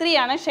 1/3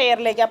 ആണ്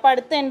ഷെയറിലേക്ക്. അപ്പോൾ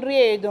അടുത്ത എൻട്രി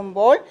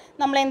എഴുതുമ്പോൾ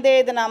നമ്മൾ എന്ത്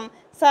എഴുതണം?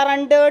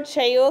 Surrendered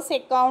shares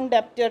account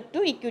debtor to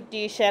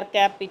equity share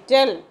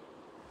capital.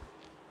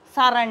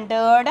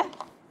 Surrendered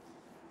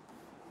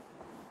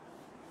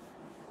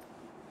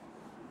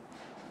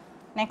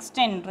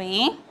next entry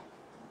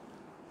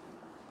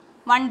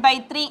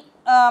 1/3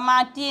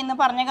 മാറ്റി എന്ന്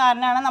പറഞ്ഞ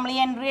കാരണമാണ് നമ്മൾ ഈ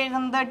എൻട്രി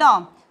എഴുതുന്നത് കേട്ടോ.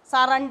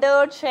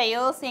 Surrendered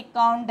shares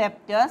account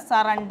debtor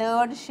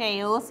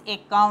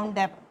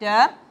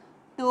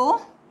to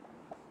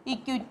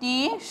equity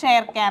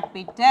share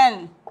capital.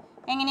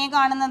 എങ്ങനെയാണ്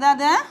കാണുന്നത്?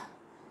 അത്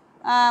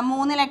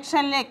 3 ലക്ഷം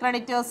അല്ലേ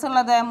ക്രെഡിറ്റേഴ്സ്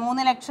ഉള്ളത്,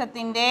 3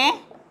 ലക്ഷത്തിൻ്റെ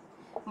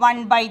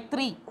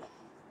 1/3.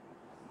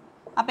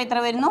 അപ്പോൾ എത്ര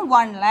വരുന്നു?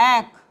 1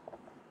 lakh.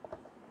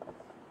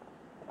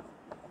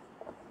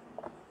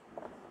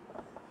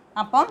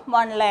 അപ്പം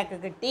 1 lakh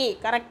കിട്ടി.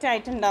 കറക്റ്റ്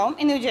ആയിട്ടുണ്ടാവും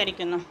എന്ന്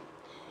വിചാരിക്കുന്നു.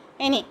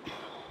 ഇനി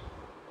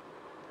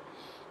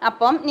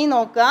അപ്പം നീ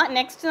നോക്കുക,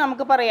 നെക്സ്റ്റ്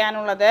നമുക്ക്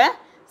പറയാനുള്ളത്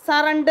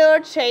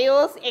surrendered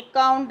shares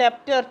account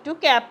debtor to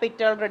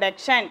capital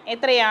reduction.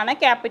 എത്രയാണ്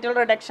ക്യാപിറ്റൽ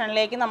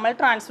റിഡക്ഷനിലേക്ക് നമ്മൾ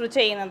ട്രാൻസ്ഫർ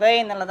ചെയ്യുന്നത്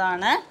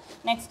എന്നുള്ളതാണ്.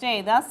 നെക്സ്റ്റ്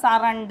എഴുതുക,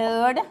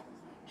 surrendered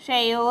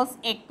shares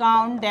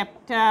account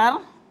debtor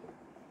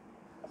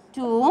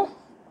to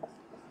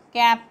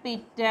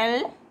capital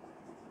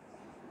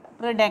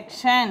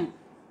reduction.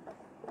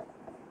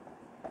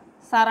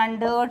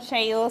 Surrendered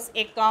shares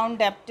account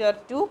debtor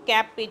to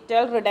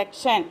capital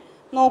reduction.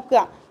 നോക്കുക,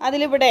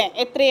 അതിലിവിടെ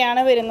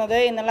എത്രയാണ് വരുന്നത്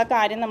എന്നുള്ള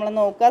കാര്യം നമ്മൾ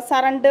നോക്കുക.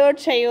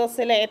 സറണ്ടേർഡ്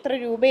ഷെയർസിൽ എത്ര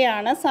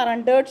രൂപയാണ്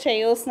സറണ്ടേർഡ്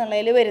ഷെയർസ്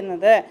എന്നുള്ളതിൽ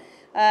വരുന്നത്?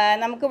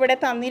 നമുക്കിവിടെ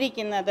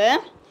തന്നിരിക്കുന്നത്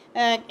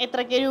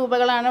എത്രയ്ക്ക്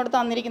രൂപകളാണ് ഇവിടെ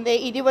തന്നിരിക്കുന്നത്?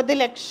 20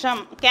 ലക്ഷം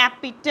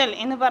ക്യാപിറ്റൽ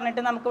എന്ന്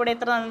പറഞ്ഞിട്ട് നമുക്കിവിടെ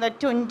എത്ര തന്നത്?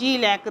 20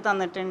 lakh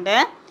തന്നിട്ടുണ്ട്.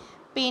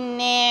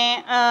 പിന്നെ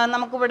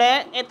നമുക്കിവിടെ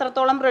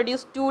എത്രത്തോളം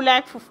പ്രൊഡ്യൂസ്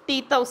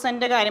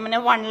 2,50,000 കാര്യം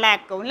പിന്നെ 1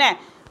 lakh അല്ലേ.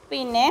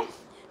 പിന്നെ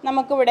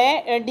നമുക്കിവിടെ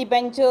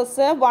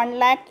ഡിബെഞ്ചേഴ്സ്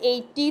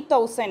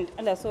 1,80,000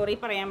 അല്ല സോറി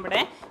പറയാൻ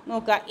ഇവിടെ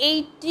നോക്കുക,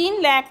 18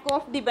 lakh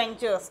ഓഫ്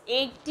ഡിബെഞ്ചേഴ്സ്.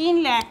 18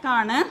 lakh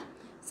ആണ്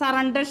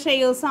സറണ്ടർ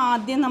ഷെയർസ്.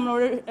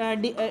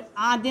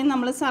 ആദ്യം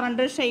നമ്മൾ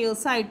സറണ്ടർ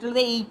ഷെയർസ്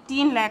ആയിട്ടുള്ളത്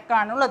 18 lakh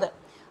ആണുള്ളത്.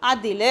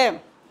 അതിൽ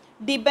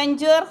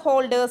ഡിബെഞ്ചർ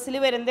ഹോൾഡേഴ്സിൽ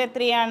വരുന്നത്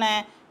എത്രയാണ്?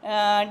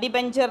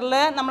 ഡിബെഞ്ചറിൽ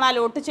നമ്മൾ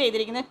അലോട്ട്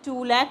ചെയ്തിരിക്കുന്നത്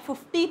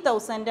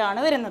 2,50,000 ആണ്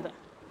വരുന്നത്.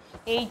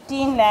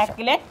 18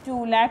 lakhൽ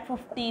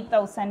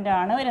 2,50,000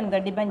 ആണ് വരുന്നത്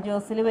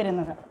ഡിബെഞ്ചേഴ്സിൽ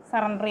വരുന്നത്,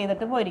 സറണ്ടർ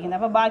ചെയ്തിട്ട് പോയിരിക്കുന്നത്.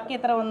 അപ്പോൾ ബാക്കി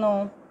എത്ര വന്നു?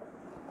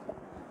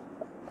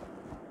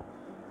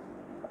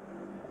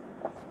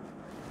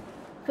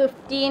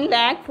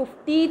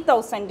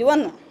 15,50,000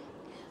 വന്നു.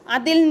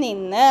 അതിൽ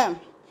നിന്ന്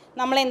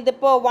നമ്മൾ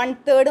എന്തിപ്പോൾ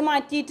 1/3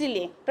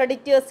 മാറ്റിയിട്ടില്ലേ?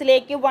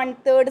 ക്രെഡിറ്റേഴ്സിലേക്ക്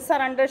 1/3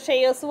 സറണ്ടർ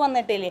ഷെയർസ്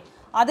വന്നിട്ടില്ലേ?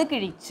 അത്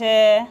കിഴിച്ച്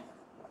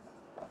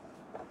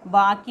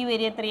ബാക്കി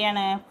വരിക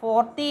എത്രയാണ്?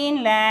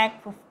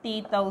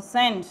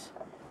 14,50,000.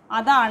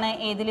 അതാണ്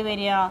ഏതിൽ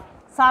വരിക?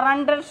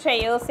 Surrender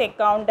shares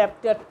account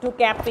debtor to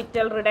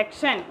capital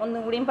reduction.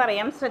 ഒന്നുകൂടിയും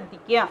പറയാം,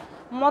 ശ്രദ്ധിക്കുക.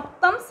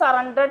 മൊത്തം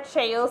സറണ്ടർഡ്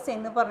ഷെയർസ്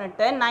എന്ന്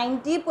പറഞ്ഞിട്ട്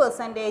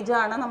 90%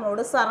 ആണ്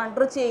നമ്മളോട്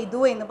സറണ്ടർ ചെയ്തു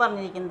എന്ന്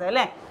പറഞ്ഞിരിക്കുന്നത്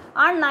അല്ലേ.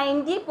 ആ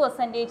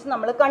 90%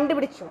 നമ്മൾ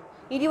കണ്ടുപിടിച്ചു.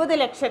 20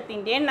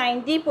 ലക്ഷത്തിൻ്റെ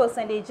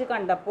 90%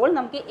 കണ്ടപ്പോൾ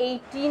നമുക്ക്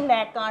 18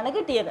 lakh ആണ്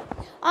കിട്ടിയത്.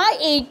 ആ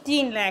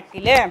 18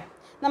 lakhൽ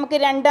നമുക്ക്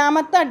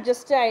രണ്ടാമത്തെ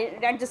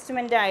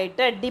അഡ്ജസ്റ്റ്മെൻ്റ്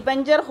ആയിട്ട്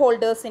ഡിബെഞ്ചർ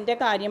ഹോൾഡേഴ്സിൻ്റെ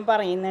കാര്യം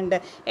പറയുന്നുണ്ട്.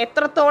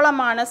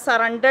 എത്രത്തോളമാണ്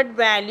സറണ്ടർഡ്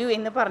വാല്യൂ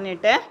എന്ന്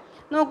പറഞ്ഞിട്ട്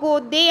നോക്കൂ.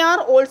 They are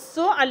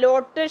also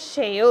allotted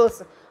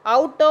shares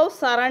out of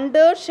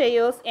surrendered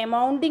shares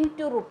amounting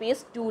to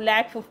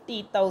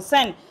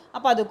 ₹2,50,000.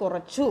 അപ്പോൾ അത്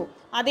കുറച്ചു.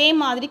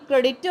 അതേമാതിരി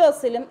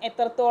ക്രെഡിറ്റേഴ്സിലും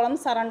എത്രത്തോളം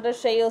സറണ്ടർ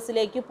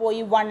ഷെയർസിലേക്ക്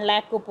പോയി? 1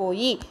 lakh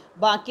പോയി.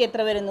 ബാക്കി എത്ര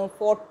വരുന്നു?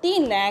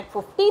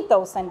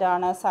 14,50,000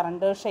 ആണ്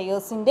സറണ്ടർ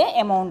ഷെയർസിൻ്റെ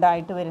എമൗണ്ട്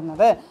ആയിട്ട്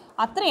വരുന്നത്.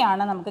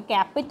 അത്രയാണ് നമുക്ക്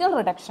ക്യാപിറ്റൽ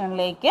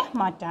റിഡക്ഷനിലേക്ക്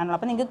മാറ്റാനുള്ളത്.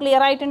 അപ്പോൾ നിങ്ങൾക്ക്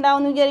ക്ലിയർ ആയിട്ടുണ്ടാവും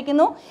എന്ന്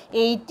വിചാരിക്കുന്നു.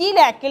 80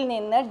 lakhൽ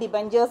നിന്ന്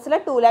ഡിബെഞ്ചേഴ്സിലെ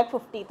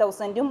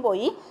 2,50,000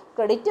 പോയി,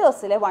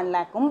 ക്രെഡിറ്റേഴ്സിലെ 1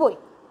 lakh പോയി.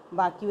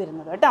 ബാക്കി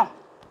വരുന്നത് കേട്ടോ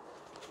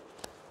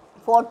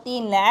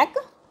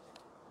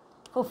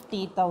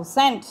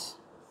 14,50,000.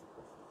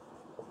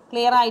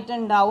 ക്ലിയർ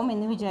ആയിട്ടുണ്ടാവും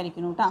എന്ന്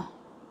വിചാരിക്കുന്നു കേട്ടോ.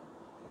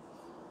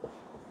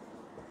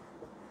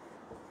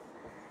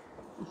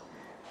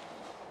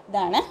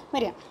 ഇതാണ്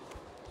വരിക.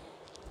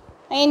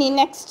 ഇനി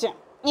നെക്സ്റ്റ്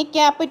ഈ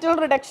ക്യാപിറ്റൽ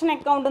റിഡക്ഷൻ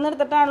അക്കൗണ്ട് എന്ന്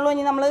എടുത്തിട്ടാണല്ലോ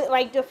ഇനി നമ്മൾ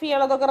റൈറ്റ് ഓഫ്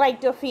ചെയ്യാനുള്ളതൊക്കെ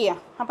റൈറ്റ് ഓഫ്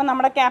ചെയ്യുക. അപ്പം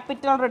നമ്മുടെ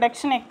capital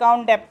reduction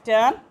account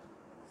debtor,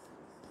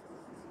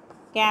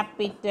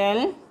 capital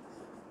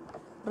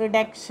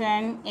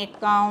reduction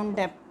account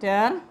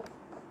debtor,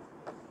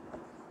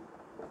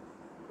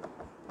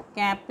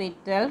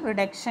 capital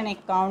reduction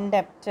account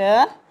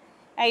debtor.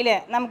 അതിൽ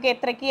നമുക്ക്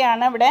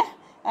എത്രയ്ക്കാണ് ഇവിടെ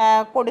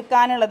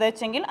കൊടുക്കാനുള്ളത്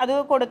വെച്ചെങ്കിൽ അത്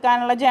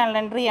കൊടുക്കാനുള്ള ജേണൽ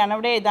എൻട്രിയാണ്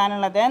ഇവിടെ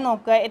എഴുതാനുള്ളത്.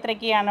 നോക്കുക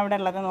എത്രയ്ക്കാണ് ഇവിടെ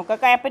ഉള്ളത് നോക്കുക.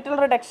 ക്യാപിറ്റൽ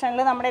റിഡക്ഷനിൽ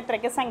നമ്മുടെ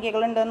എത്രയ്ക്ക്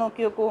സംഖ്യകളുണ്ടെന്ന്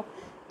നോക്കി നോക്കൂ.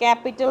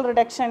 ക്യാപിറ്റൽ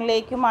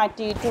റിഡക്ഷനിലേക്ക്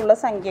മാറ്റിയിട്ടുള്ള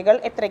സംഖ്യകൾ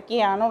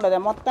എത്രയ്ക്കാണുള്ളത്?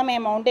 മൊത്തം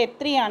എമൗണ്ട്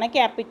എത്രയാണ്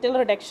ക്യാപിറ്റൽ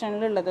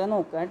റിഡക്ഷനിലുള്ളത്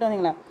നോക്കുക കേട്ടോ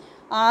നിങ്ങൾ.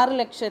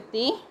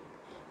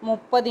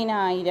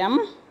 6,30,000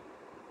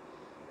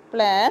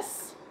 പ്ലസ്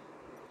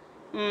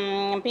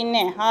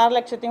പിന്നെ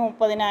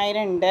 6,30,000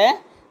 ഉണ്ട്.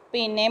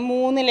 പിന്നെ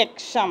 3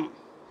 ലക്ഷം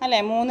അല്ലേ.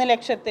 3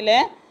 ലക്ഷത്തിൽ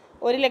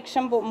 1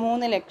 ലക്ഷം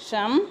 3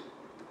 ലക്ഷം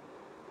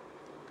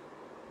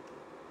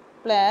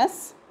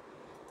പ്ലസ്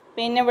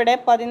പിന്നെ ഇവിടെ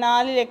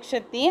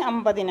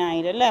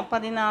 14,50,000 അല്ലേ.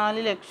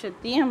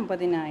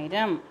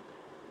 14,50,000.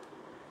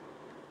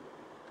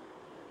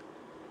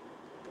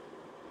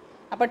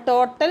 അപ്പോൾ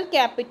ടോട്ടൽ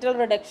ക്യാപിറ്റൽ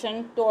റിഡക്ഷൻ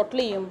ടോട്ടൽ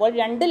ചെയ്യുമ്പോൾ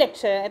 2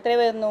 ലക്ഷം എത്ര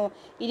വരുന്നു?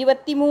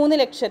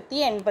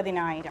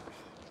 23,80,000.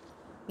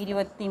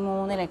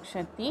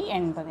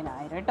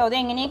 23,80,000 കേട്ടോ. അത്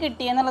എങ്ങനെയാണ്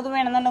കിട്ടിയെന്നുള്ളത്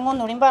വേണമെന്നുണ്ടെങ്കിൽ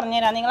ഒന്നുകൂടി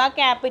പറഞ്ഞുതരാം. നിങ്ങൾ ആ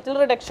ക്യാപിറ്റൽ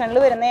റിഡക്ഷനിൽ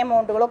വരുന്ന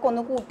എമൗണ്ടുകളൊക്കെ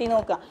ഒന്ന് കൂട്ടി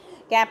നോക്കുക.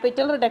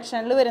 ക്യാപിറ്റൽ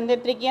റിഡക്ഷനിൽ വരുന്നത്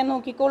എത്രയ്ക്കാന്ന്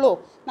നോക്കിക്കോളൂ.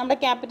 നമ്മുടെ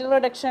ക്യാപിറ്റൽ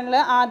റിഡക്ഷനിൽ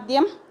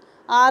ആദ്യം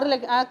 6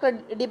 ലക്ഷം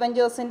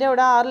ഡിബെഞ്ചേഴ്സിൻ്റെ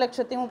അവിടെ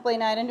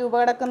 6,30,000 രൂപ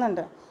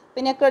കിടക്കുന്നുണ്ട്.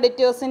 പിന്നെ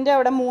ക്രെഡിറ്റേഴ്സിൻ്റെ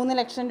അവിടെ 3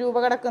 ലക്ഷം രൂപ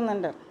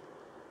കിടക്കുന്നുണ്ട്.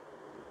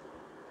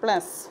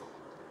 പ്ലസ്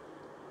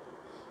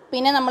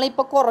പിന്നെ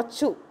നമ്മളിപ്പോൾ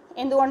കുറച്ചു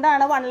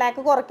എന്തുകൊണ്ടാണ് 1 lakh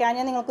കുറയ്ക്കാൻ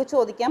നിങ്ങൾക്ക്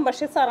ചോദിക്കാം.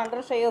 പക്ഷേ സറണ്ടർ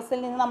ഷെയർസിൽ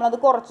നിന്ന് നമ്മളത്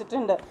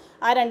കുറച്ചിട്ടുണ്ട്.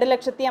 ആ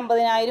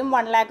 2,50,000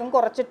 1 lakh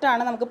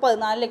കുറച്ചിട്ടാണ് നമുക്ക്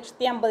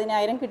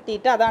 14,50,000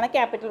 കിട്ടിയിട്ട് അതാണ്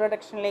ക്യാപിറ്റൽ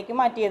റിഡക്ഷനിലേക്ക്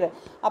മാറ്റിയത്.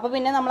 അപ്പോൾ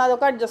പിന്നെ നമ്മൾ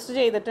അതൊക്കെ അഡ്ജസ്റ്റ്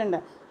ചെയ്തിട്ടുണ്ട്.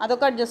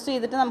 അതൊക്കെ അഡ്ജസ്റ്റ്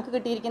ചെയ്തിട്ട് നമുക്ക്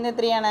കിട്ടിയിരിക്കുന്നത്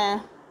എത്രയാണ്?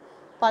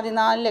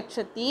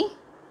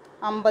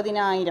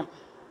 14,50,000.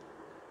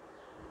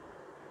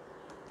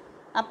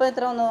 അപ്പോൾ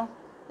എത്ര വന്നു?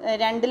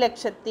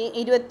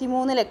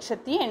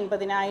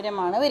 23,80,000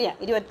 ആണ് വരിക.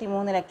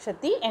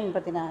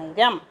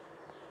 23,80,000.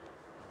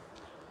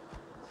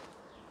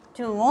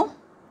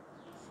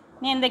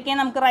 ഇനി എന്തൊക്കെയാണ്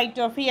നമുക്ക്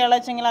റൈറ്റ് ഓഫ് ചെയ്യാനുള്ള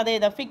വെച്ചെങ്കിൽ അത്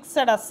എഴുതാം.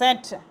 Fixed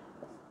asset.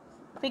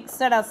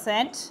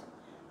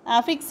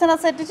 ഫിക്സഡ്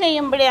അസെറ്റ്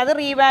ചെയ്യുമ്പോഴേ അത്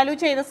റീവാല്യൂ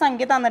ചെയ്ത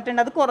സംഖ്യ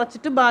തന്നിട്ടുണ്ട്. അത്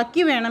കുറച്ചിട്ട്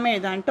ബാക്കി വേണം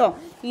എഴുതാൻ കേട്ടോ.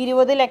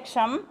 20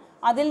 ലക്ഷം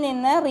അതിൽ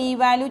നിന്ന്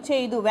റീവാല്യൂ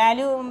ചെയ്തു.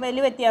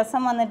 വലിയ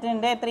വ്യത്യാസം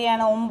വന്നിട്ടുണ്ട്.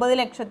 എത്രയാണ്?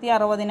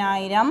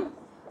 9,60,000.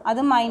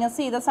 അത് മൈനസ്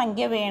ചെയ്ത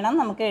സംഖ്യ വേണം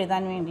നമുക്ക്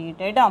എഴുതാൻ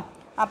വേണ്ടിയിട്ട് കേട്ടോ.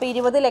 അപ്പോൾ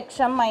 20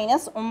 ലക്ഷം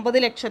മൈനസ്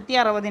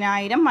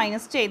 9,60,000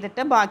 മൈനസ്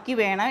ചെയ്തിട്ട് ബാക്കി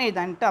വേണം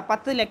എഴുതാൻ കേട്ടോ.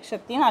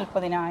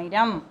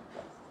 10,40,000.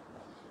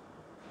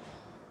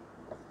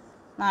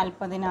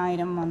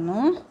 40,000 വന്നു.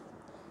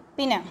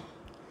 പിന്നെ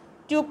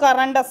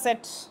കറണ്ട്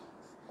അസെറ്റ്.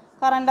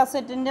 കറണ്ട്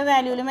അസെറ്റിൻ്റെ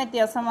വാല്യൂവിലും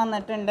വ്യത്യാസം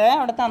വന്നിട്ടുണ്ട്.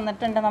 അവിടെ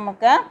തന്നിട്ടുണ്ട്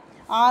നമുക്ക്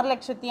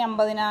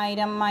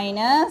 6,50,000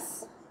 മൈനസ്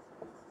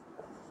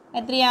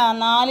എത്രയാ?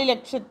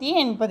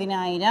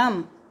 4,80,000.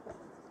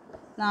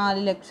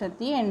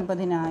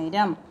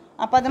 4,80,000.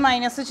 അപ്പോൾ അത്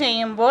മൈനസ്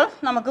ചെയ്യുമ്പോൾ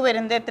നമുക്ക്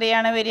വരുന്നത്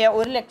എത്രയാണ് വരിക?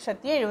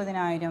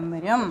 1,70,000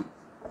 വരും.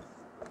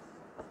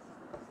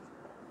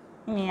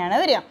 ഇങ്ങനെയാണ്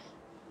വരിക.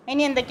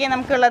 ഇനി എന്തൊക്കെയാണ്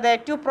നമുക്കുള്ളത്?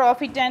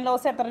 പ്രോഫിറ്റ് ആൻഡ്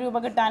ലോസ് എത്ര രൂപ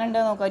കിട്ടാനുണ്ട്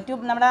നോക്കുക.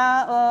 നമ്മുടെ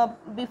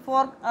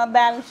ബിഫോർ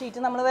ബാലൻസ് ഷീറ്റ്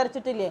നമ്മൾ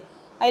വരച്ചിട്ടില്ലേ?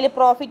 അതിൽ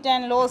പ്രോഫിറ്റ്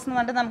ആൻഡ് ലോസ് എന്ന്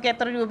പറഞ്ഞിട്ട് നമുക്ക്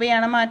എത്ര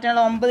രൂപയാണ്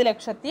മാറ്റാനുള്ളത്?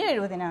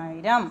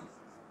 9,70,000.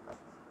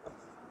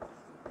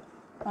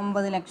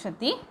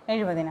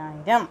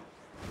 9,70,000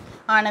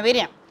 ആണ്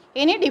വരിക.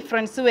 ഇനി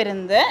ഡിഫറൻസ്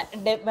വരുന്നത്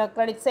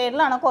ക്രെഡിറ്റ്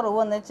സൈഡിലാണ് കുറവ്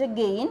വന്നു വെച്ചാൽ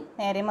ഗെയിൻ,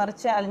 നേരെ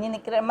മറിച്ച് അല്ലെങ്കിൽ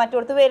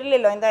മറ്റോടത്ത്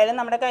വരില്ലല്ലോ. എന്തായാലും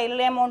നമ്മുടെ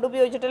കയ്യിലുള്ള എമൗണ്ട്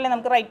ഉപയോഗിച്ചിട്ടല്ലേ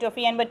നമുക്ക് റൈറ്റ് ഓഫ്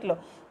ചെയ്യാൻ പറ്റുള്ളൂ.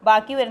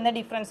 ബാക്കി വരുന്ന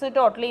ഡിഫറൻസ്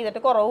ടോട്ടൽ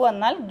ചെയ്തിട്ട് കുറവ്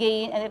വന്നാൽ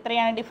ഗെയിൻ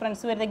എത്രയാണ്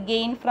ഡിഫറൻസ് വരുന്നത്?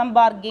 ഗെയിൻ ഫ്രം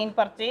ബാർഗെയിൻ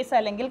പർച്ചേസ്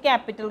അല്ലെങ്കിൽ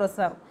ക്യാപിറ്റൽ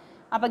റിസർവ്.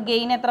 അപ്പോൾ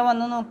ഗെയിൻ എത്ര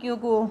വന്നു നോക്കി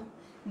നോക്കൂ.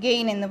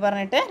 ഗെയിൻ എന്ന്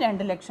പറഞ്ഞിട്ട്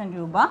 2 ലക്ഷം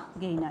രൂപ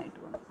ഗെയിനായിട്ട്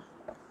വന്നു.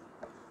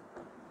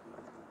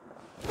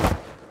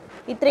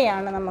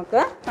 ഇത്രയാണ് നമുക്ക്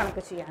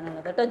കണക്ക്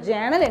ചെയ്യാനുള്ളത് കേട്ടോ.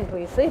 ജേണൽ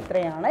എൻട്രീസ്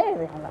ഇത്രയാണ്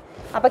എഴുതാനുള്ളത്.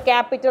 അപ്പോൾ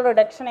ക്യാപിറ്റൽ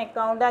റിഡക്ഷൻ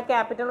അക്കൗണ്ട്, ആ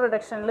ക്യാപിറ്റൽ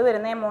റിഡക്ഷനിൽ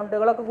വരുന്ന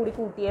എമൗണ്ടുകളൊക്കെ കൂടി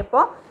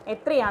കൂട്ടിയപ്പോൾ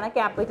എത്രയാണ്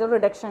ക്യാപിറ്റൽ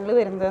റിഡക്ഷനിൽ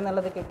വരുന്നത്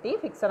എന്നുള്ളത് കിട്ടി.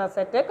 Fixed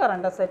asset,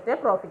 current asset,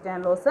 profit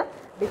and loss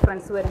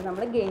difference വരും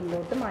നമ്മൾ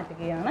ഗെയിനിലോട്ട്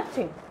മാറ്റുകയാണ്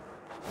ചെയ്യുന്നത്.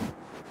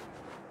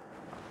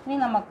 ഇനി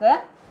നമുക്ക്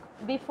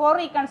ബിഫോർ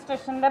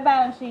റീകൺസ്ട്രക്ഷൻ്റെ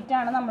ബാലൻസ്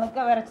ഷീറ്റാണ്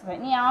നമ്മൾക്ക് വരച്ചത്.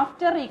 ഇനി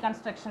ആഫ്റ്റർ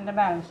റീകൺസ്ട്രക്ഷൻ്റെ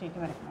ബാലൻസ് ഷീറ്റ്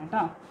വരയ്ക്കണം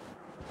കേട്ടോ.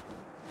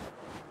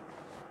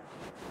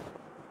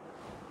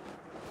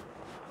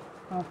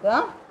 നോക്കുക.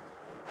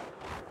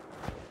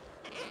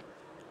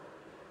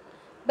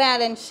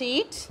 Balance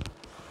sheet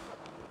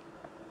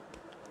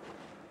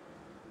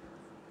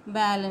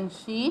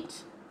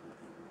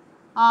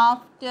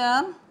after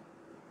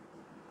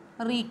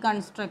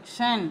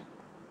reconstruction.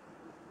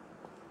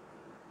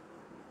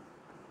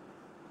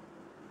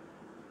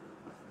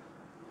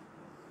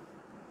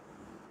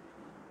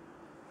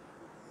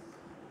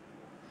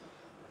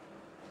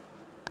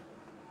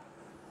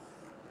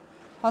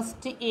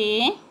 First A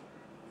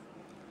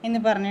എന്ന്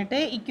പറഞ്ഞിട്ട്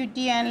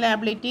ഇക്വിറ്റി ആൻഡ്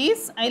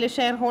ലാബിലിറ്റീസ്. അതിൽ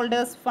share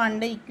holders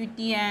fund,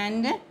 equity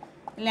and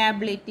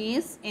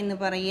liabilities എന്ന്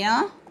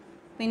പറയുക.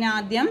 പിന്നെ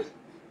ആദ്യം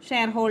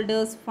ഷെയർ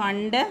ഹോൾഡേഴ്സ്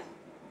ഫണ്ട്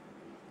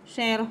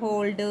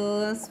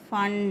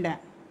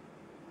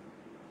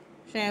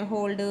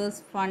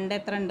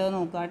എത്ര ഉണ്ടോ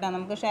നോക്കാം കേട്ടോ.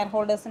 നമുക്ക് ഷെയർ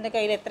ഹോൾഡേഴ്സിൻ്റെ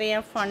കയ്യിൽ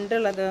എത്രയാണ് ഫണ്ട്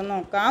ഉള്ളത്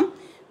നോക്കാം.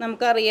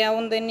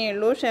 നമുക്കറിയാവുന്ന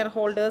തന്നെയുള്ളൂ. ഷെയർ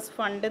ഹോൾഡേഴ്സ്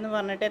ഫണ്ട് എന്ന്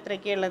പറഞ്ഞിട്ട്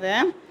എത്രയ്ക്കാണ് ഉള്ളത്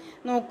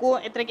നോക്കൂ.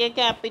 എത്രയ്ക്കാണ്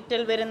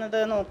ക്യാപിറ്റൽ വരുന്നത്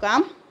നോക്കാം.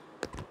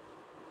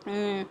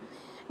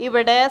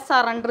 ഇവിടെ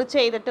സറണ്ടർ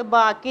ചെയ്തിട്ട്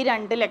ബാക്കി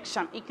 2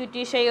 ലക്ഷം.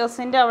 ഇക്വിറ്റി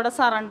ഷെയർസിൻ്റെ അവിടെ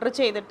സറണ്ടർ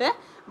ചെയ്തിട്ട്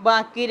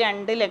ബാക്കി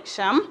 2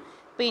 ലക്ഷം.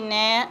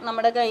 പിന്നെ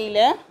നമ്മുടെ കയ്യിൽ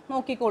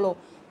നോക്കിക്കോളൂ,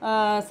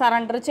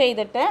 സറണ്ടർ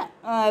ചെയ്തിട്ട്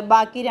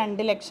ബാക്കി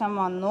 2 ലക്ഷം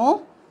വന്നു.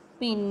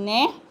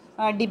 പിന്നെ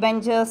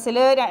ഡിബഞ്ചേഴ്സിൽ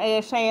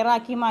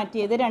ഷെയറാക്കി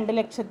മാറ്റിയത്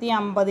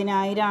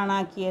 2,50,000 ആണ്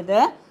ആക്കിയത്.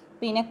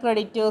 പിന്നെ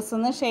ക്രെഡിറ്റേഴ്സിൽ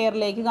നിന്ന്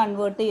ഷെയറിലേക്ക്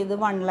കൺവേർട്ട് ചെയ്ത്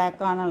 1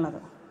 lakh ആണുള്ളത്.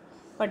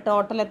 അപ്പോൾ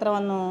ടോട്ടൽ എത്ര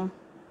വന്നു?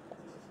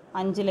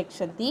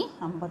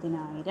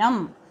 5,50,000.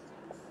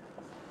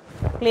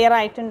 ക്ലിയർ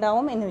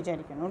ആയിട്ടുണ്ടാവും എന്ന്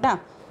വിചാരിക്കുന്നു കേട്ടോ.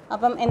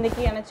 അപ്പം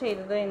എന്തൊക്കെയാണ്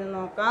ചെയ്തത് എന്ന്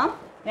നോക്കാം.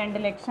 2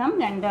 ലക്ഷം,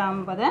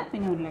 2,50,000,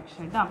 പിന്നെ 1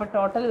 ലക്ഷം കേട്ടോ. അപ്പോൾ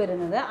ടോട്ടൽ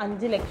വരുന്നത്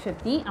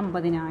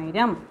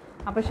 5,50,000.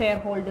 അപ്പോൾ ഷെയർ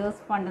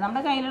ഹോൾഡേഴ്സ് ഫണ്ട്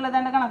നമ്മുടെ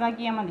കയ്യിലുള്ളതാണ്ട്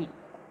കണക്കാക്കിയാൽ മതി.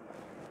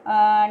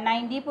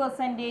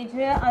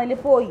 90% അതിൽ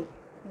പോയി,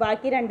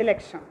 ബാക്കി 2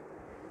 ലക്ഷം.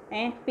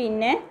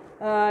 പിന്നെ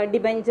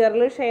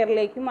ഡിബഞ്ചറിൽ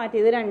ഷെയറിലേക്ക്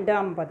മാറ്റിയത്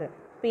 2,50,000.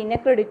 പിന്നെ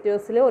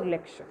ക്രെഡിറ്റേഴ്സിൽ 1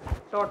 ലക്ഷം.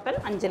 ടോട്ടൽ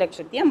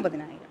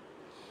 5,50,000.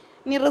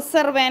 ഇനി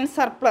റിസർവ് ആൻഡ്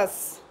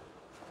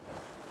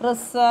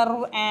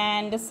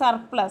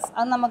സർപ്ലസ്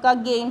അത് നമുക്ക് ആ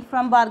ഗെയിൻ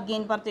ഫ്രം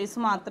ബാർഗെയിൻ പർച്ചേസ്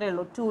മാത്രമേ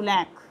ഉള്ളൂ, 2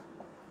 lakh.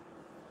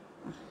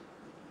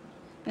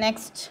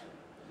 Next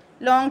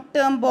long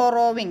term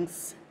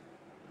borrowings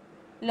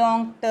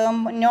long term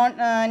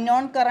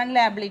non current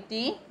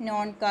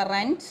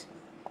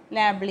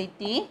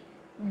liability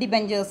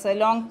debentures,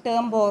 long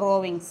term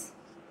borrowings,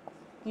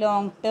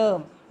 long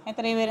term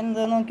എത്രയും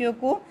വരുന്നത് നോക്കി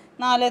നോക്കൂ,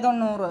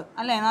 490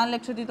 അല്ലേ,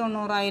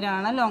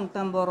 4,90,000 ലോങ്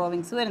ടേം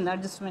ബോറോവിങ്സ് വരുന്നത്,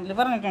 അഡ്ജസ്റ്റ്മെൻറ്റിൽ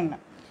പറഞ്ഞിട്ടുണ്ട്.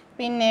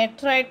 പിന്നെ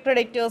ട്രേഡ്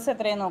ക്രെഡിറ്റേഴ്സ്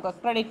എത്രയും നോക്കാം.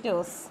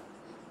 ക്രെഡിറ്റേഴ്സ്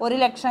 1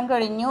 ലക്ഷം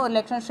കഴിഞ്ഞു, 1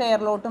 ലക്ഷം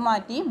ഷെയറിലോട്ട്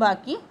മാറ്റി,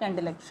 ബാക്കി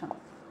 2 ലക്ഷം.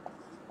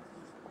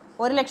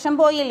 1 ലക്ഷം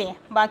പോയില്ലേ,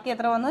 ബാക്കി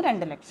എത്ര വന്നു,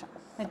 2 ലക്ഷം.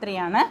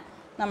 ഇത്രയാണ്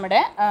നമ്മുടെ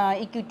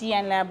ഇക്വിറ്റി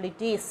ആൻഡ്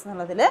ലാബിലിറ്റീസ്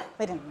എന്നുള്ളതിൽ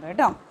വരുന്നത്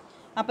കേട്ടോ.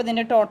 അപ്പോൾ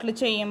ഇതിൻ്റെ ടോട്ടൽ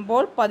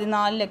ചെയ്യുമ്പോൾ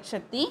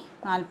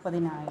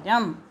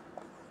 14,40,000.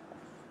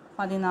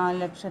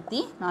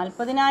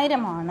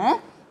 14,40,000 ആണ്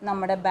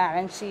നമ്മുടെ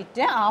balance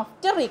sheet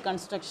after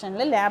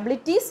റീകൺസ്ട്രക്ഷനിൽ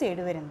liability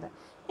side വരുന്നത്.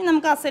 ഇനി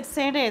നമുക്ക് അസറ്റ്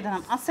സൈഡ്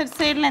എഴുതണം. അസറ്റ്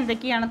സൈഡിൽ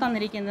എന്തൊക്കെയാണ്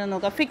തന്നിരിക്കുന്നത്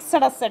നോക്കാം.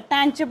 Fixed asset,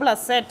 tangible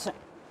asset,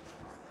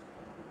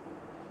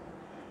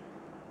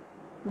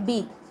 B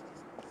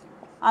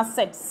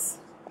assets.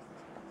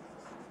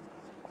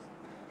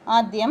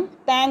 ആദ്യം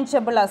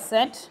ടാഞ്ചിബിൾ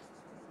അസറ്റ്,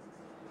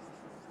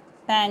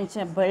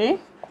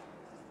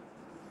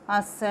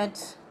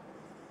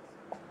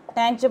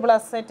 ടാഞ്ചിബിൾ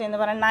അസറ്റ് എന്ന്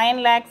പറയുന്നത്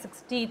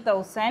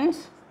 9,60,000.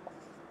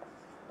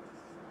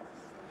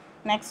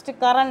 Next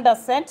current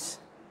asset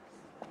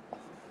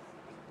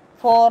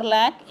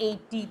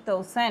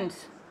 4,80,000.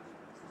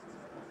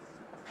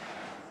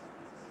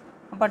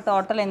 അപ്പോൾ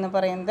ടോട്ടൽ എന്ന്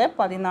പറയുന്നത്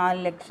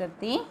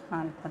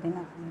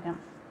 14,40,000.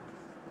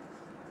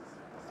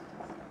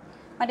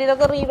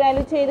 മറ്റേതൊക്കെ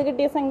റീവാല്യൂ ചെയ്ത്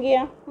കിട്ടിയ സംഖ്യ,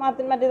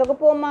 മറ്റേതൊക്കെ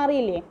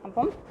മാറിയില്ലേ.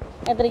 അപ്പം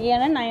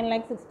എത്രയ്ക്കാണ്,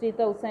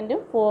 9,60,000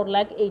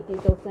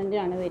 4,80,000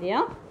 ആണ് വരിക.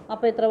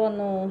 അപ്പോൾ എത്ര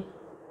വന്നു,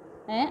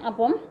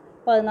 അപ്പം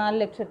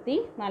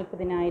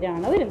 14,40,000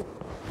 ആണ് വരുന്നത്.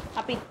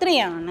 അപ്പോൾ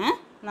ഇത്രയാണ്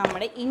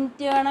നമ്മുടെ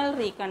ഇൻറ്റേർണൽ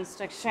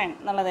റീകൺസ്ട്രക്ഷൻ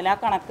എന്നുള്ളതിൽ ആ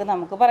കണക്ക്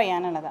നമുക്ക്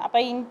പറയാനുള്ളത്. അപ്പോൾ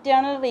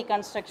ഇൻറ്റേർണൽ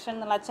റീകൺസ്ട്രക്ഷൻ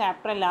എന്നുള്ള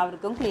ചാപ്റ്റർ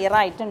എല്ലാവർക്കും ക്ലിയർ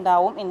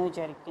ആയിട്ടുണ്ടാവും എന്ന്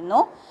വിചാരിക്കുന്നു.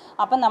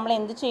 അപ്പം നമ്മൾ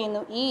എന്ത്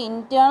ചെയ്യുന്നു, ഈ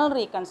ഇൻറ്റേർണൽ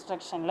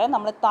റീകൺസ്ട്രക്ഷനിൽ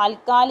നമ്മൾ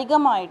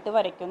താൽക്കാലികമായിട്ട്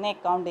വരയ്ക്കുന്ന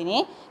അക്കൗണ്ടിനെ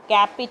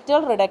ക്യാപിറ്റൽ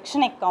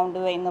റിഡക്ഷൻ അക്കൗണ്ട്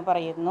എന്ന്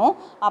പറയുന്നു.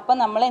 അപ്പം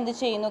നമ്മൾ എന്ത്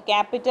ചെയ്യുന്നു,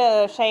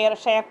 ഷെയർ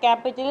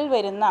ക്യാപിറ്റലിൽ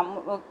വരുന്ന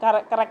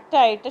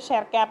കറക്റ്റായിട്ട്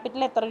ഷെയർ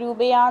ക്യാപിറ്റൽ എത്ര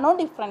രൂപയാണോ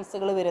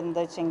ഡിഫറൻസുകൾ വരുന്നത്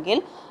വെച്ചെങ്കിൽ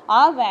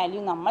ആ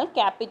വാല്യൂ നമ്മൾ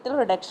ക്യാപിറ്റൽ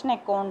റിഡക്ഷൻ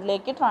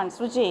അക്കൗണ്ടിലേക്ക്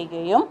ട്രാൻസ്ഫർ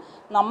ചെയ്യുകയും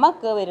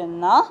നമുക്ക്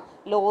വരുന്ന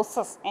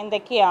ലോസസ്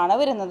എന്തൊക്കെയാണ്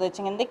വരുന്നത്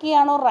വെച്ചെങ്കിൽ,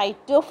 എന്തൊക്കെയാണോ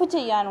റൈറ്റ് ഓഫ്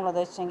ചെയ്യാനുള്ളത്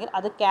വെച്ചെങ്കിൽ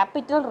അത്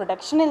ക്യാപിറ്റൽ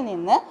റിഡക്ഷനിൽ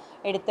നിന്ന്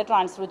എടുത്ത്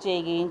ട്രാൻസ്ഫർ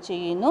ചെയ്യുകയും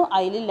ചെയ്യുന്നു.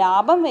 അതിൽ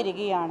ലാഭം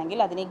വരികയാണെങ്കിൽ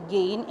അതിനെ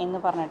ഗെയിൻ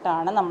എന്ന്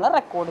പറഞ്ഞിട്ടാണ് നമ്മൾ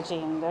റെക്കോർഡ്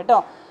ചെയ്യുന്നത് കേട്ടോ.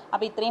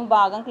 അപ്പോൾ ഇത്രയും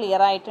ഭാഗം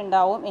ക്ലിയർ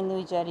ആയിട്ടുണ്ടാവും എന്ന്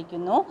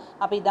വിചാരിക്കുന്നു.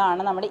 അപ്പോൾ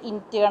ഇതാണ് നമ്മുടെ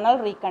ഇൻറ്റേർണൽ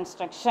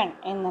റീകൺസ്ട്രക്ഷൻ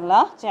എന്നുള്ള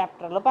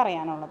ചാപ്റ്ററിൽ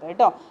പറയാനുള്ളത്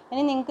കേട്ടോ.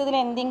 ഇനി നിങ്ങൾക്ക് ഇതിൽ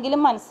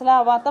എന്തെങ്കിലും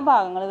മനസ്സിലാവാത്ത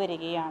ഭാഗങ്ങൾ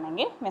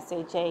വരികയാണെങ്കിൽ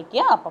മെസ്സേജ്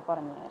അയയ്ക്കുക, അപ്പോൾ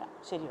പറഞ്ഞു തരാം.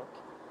 ശരി, ഓക്കെ.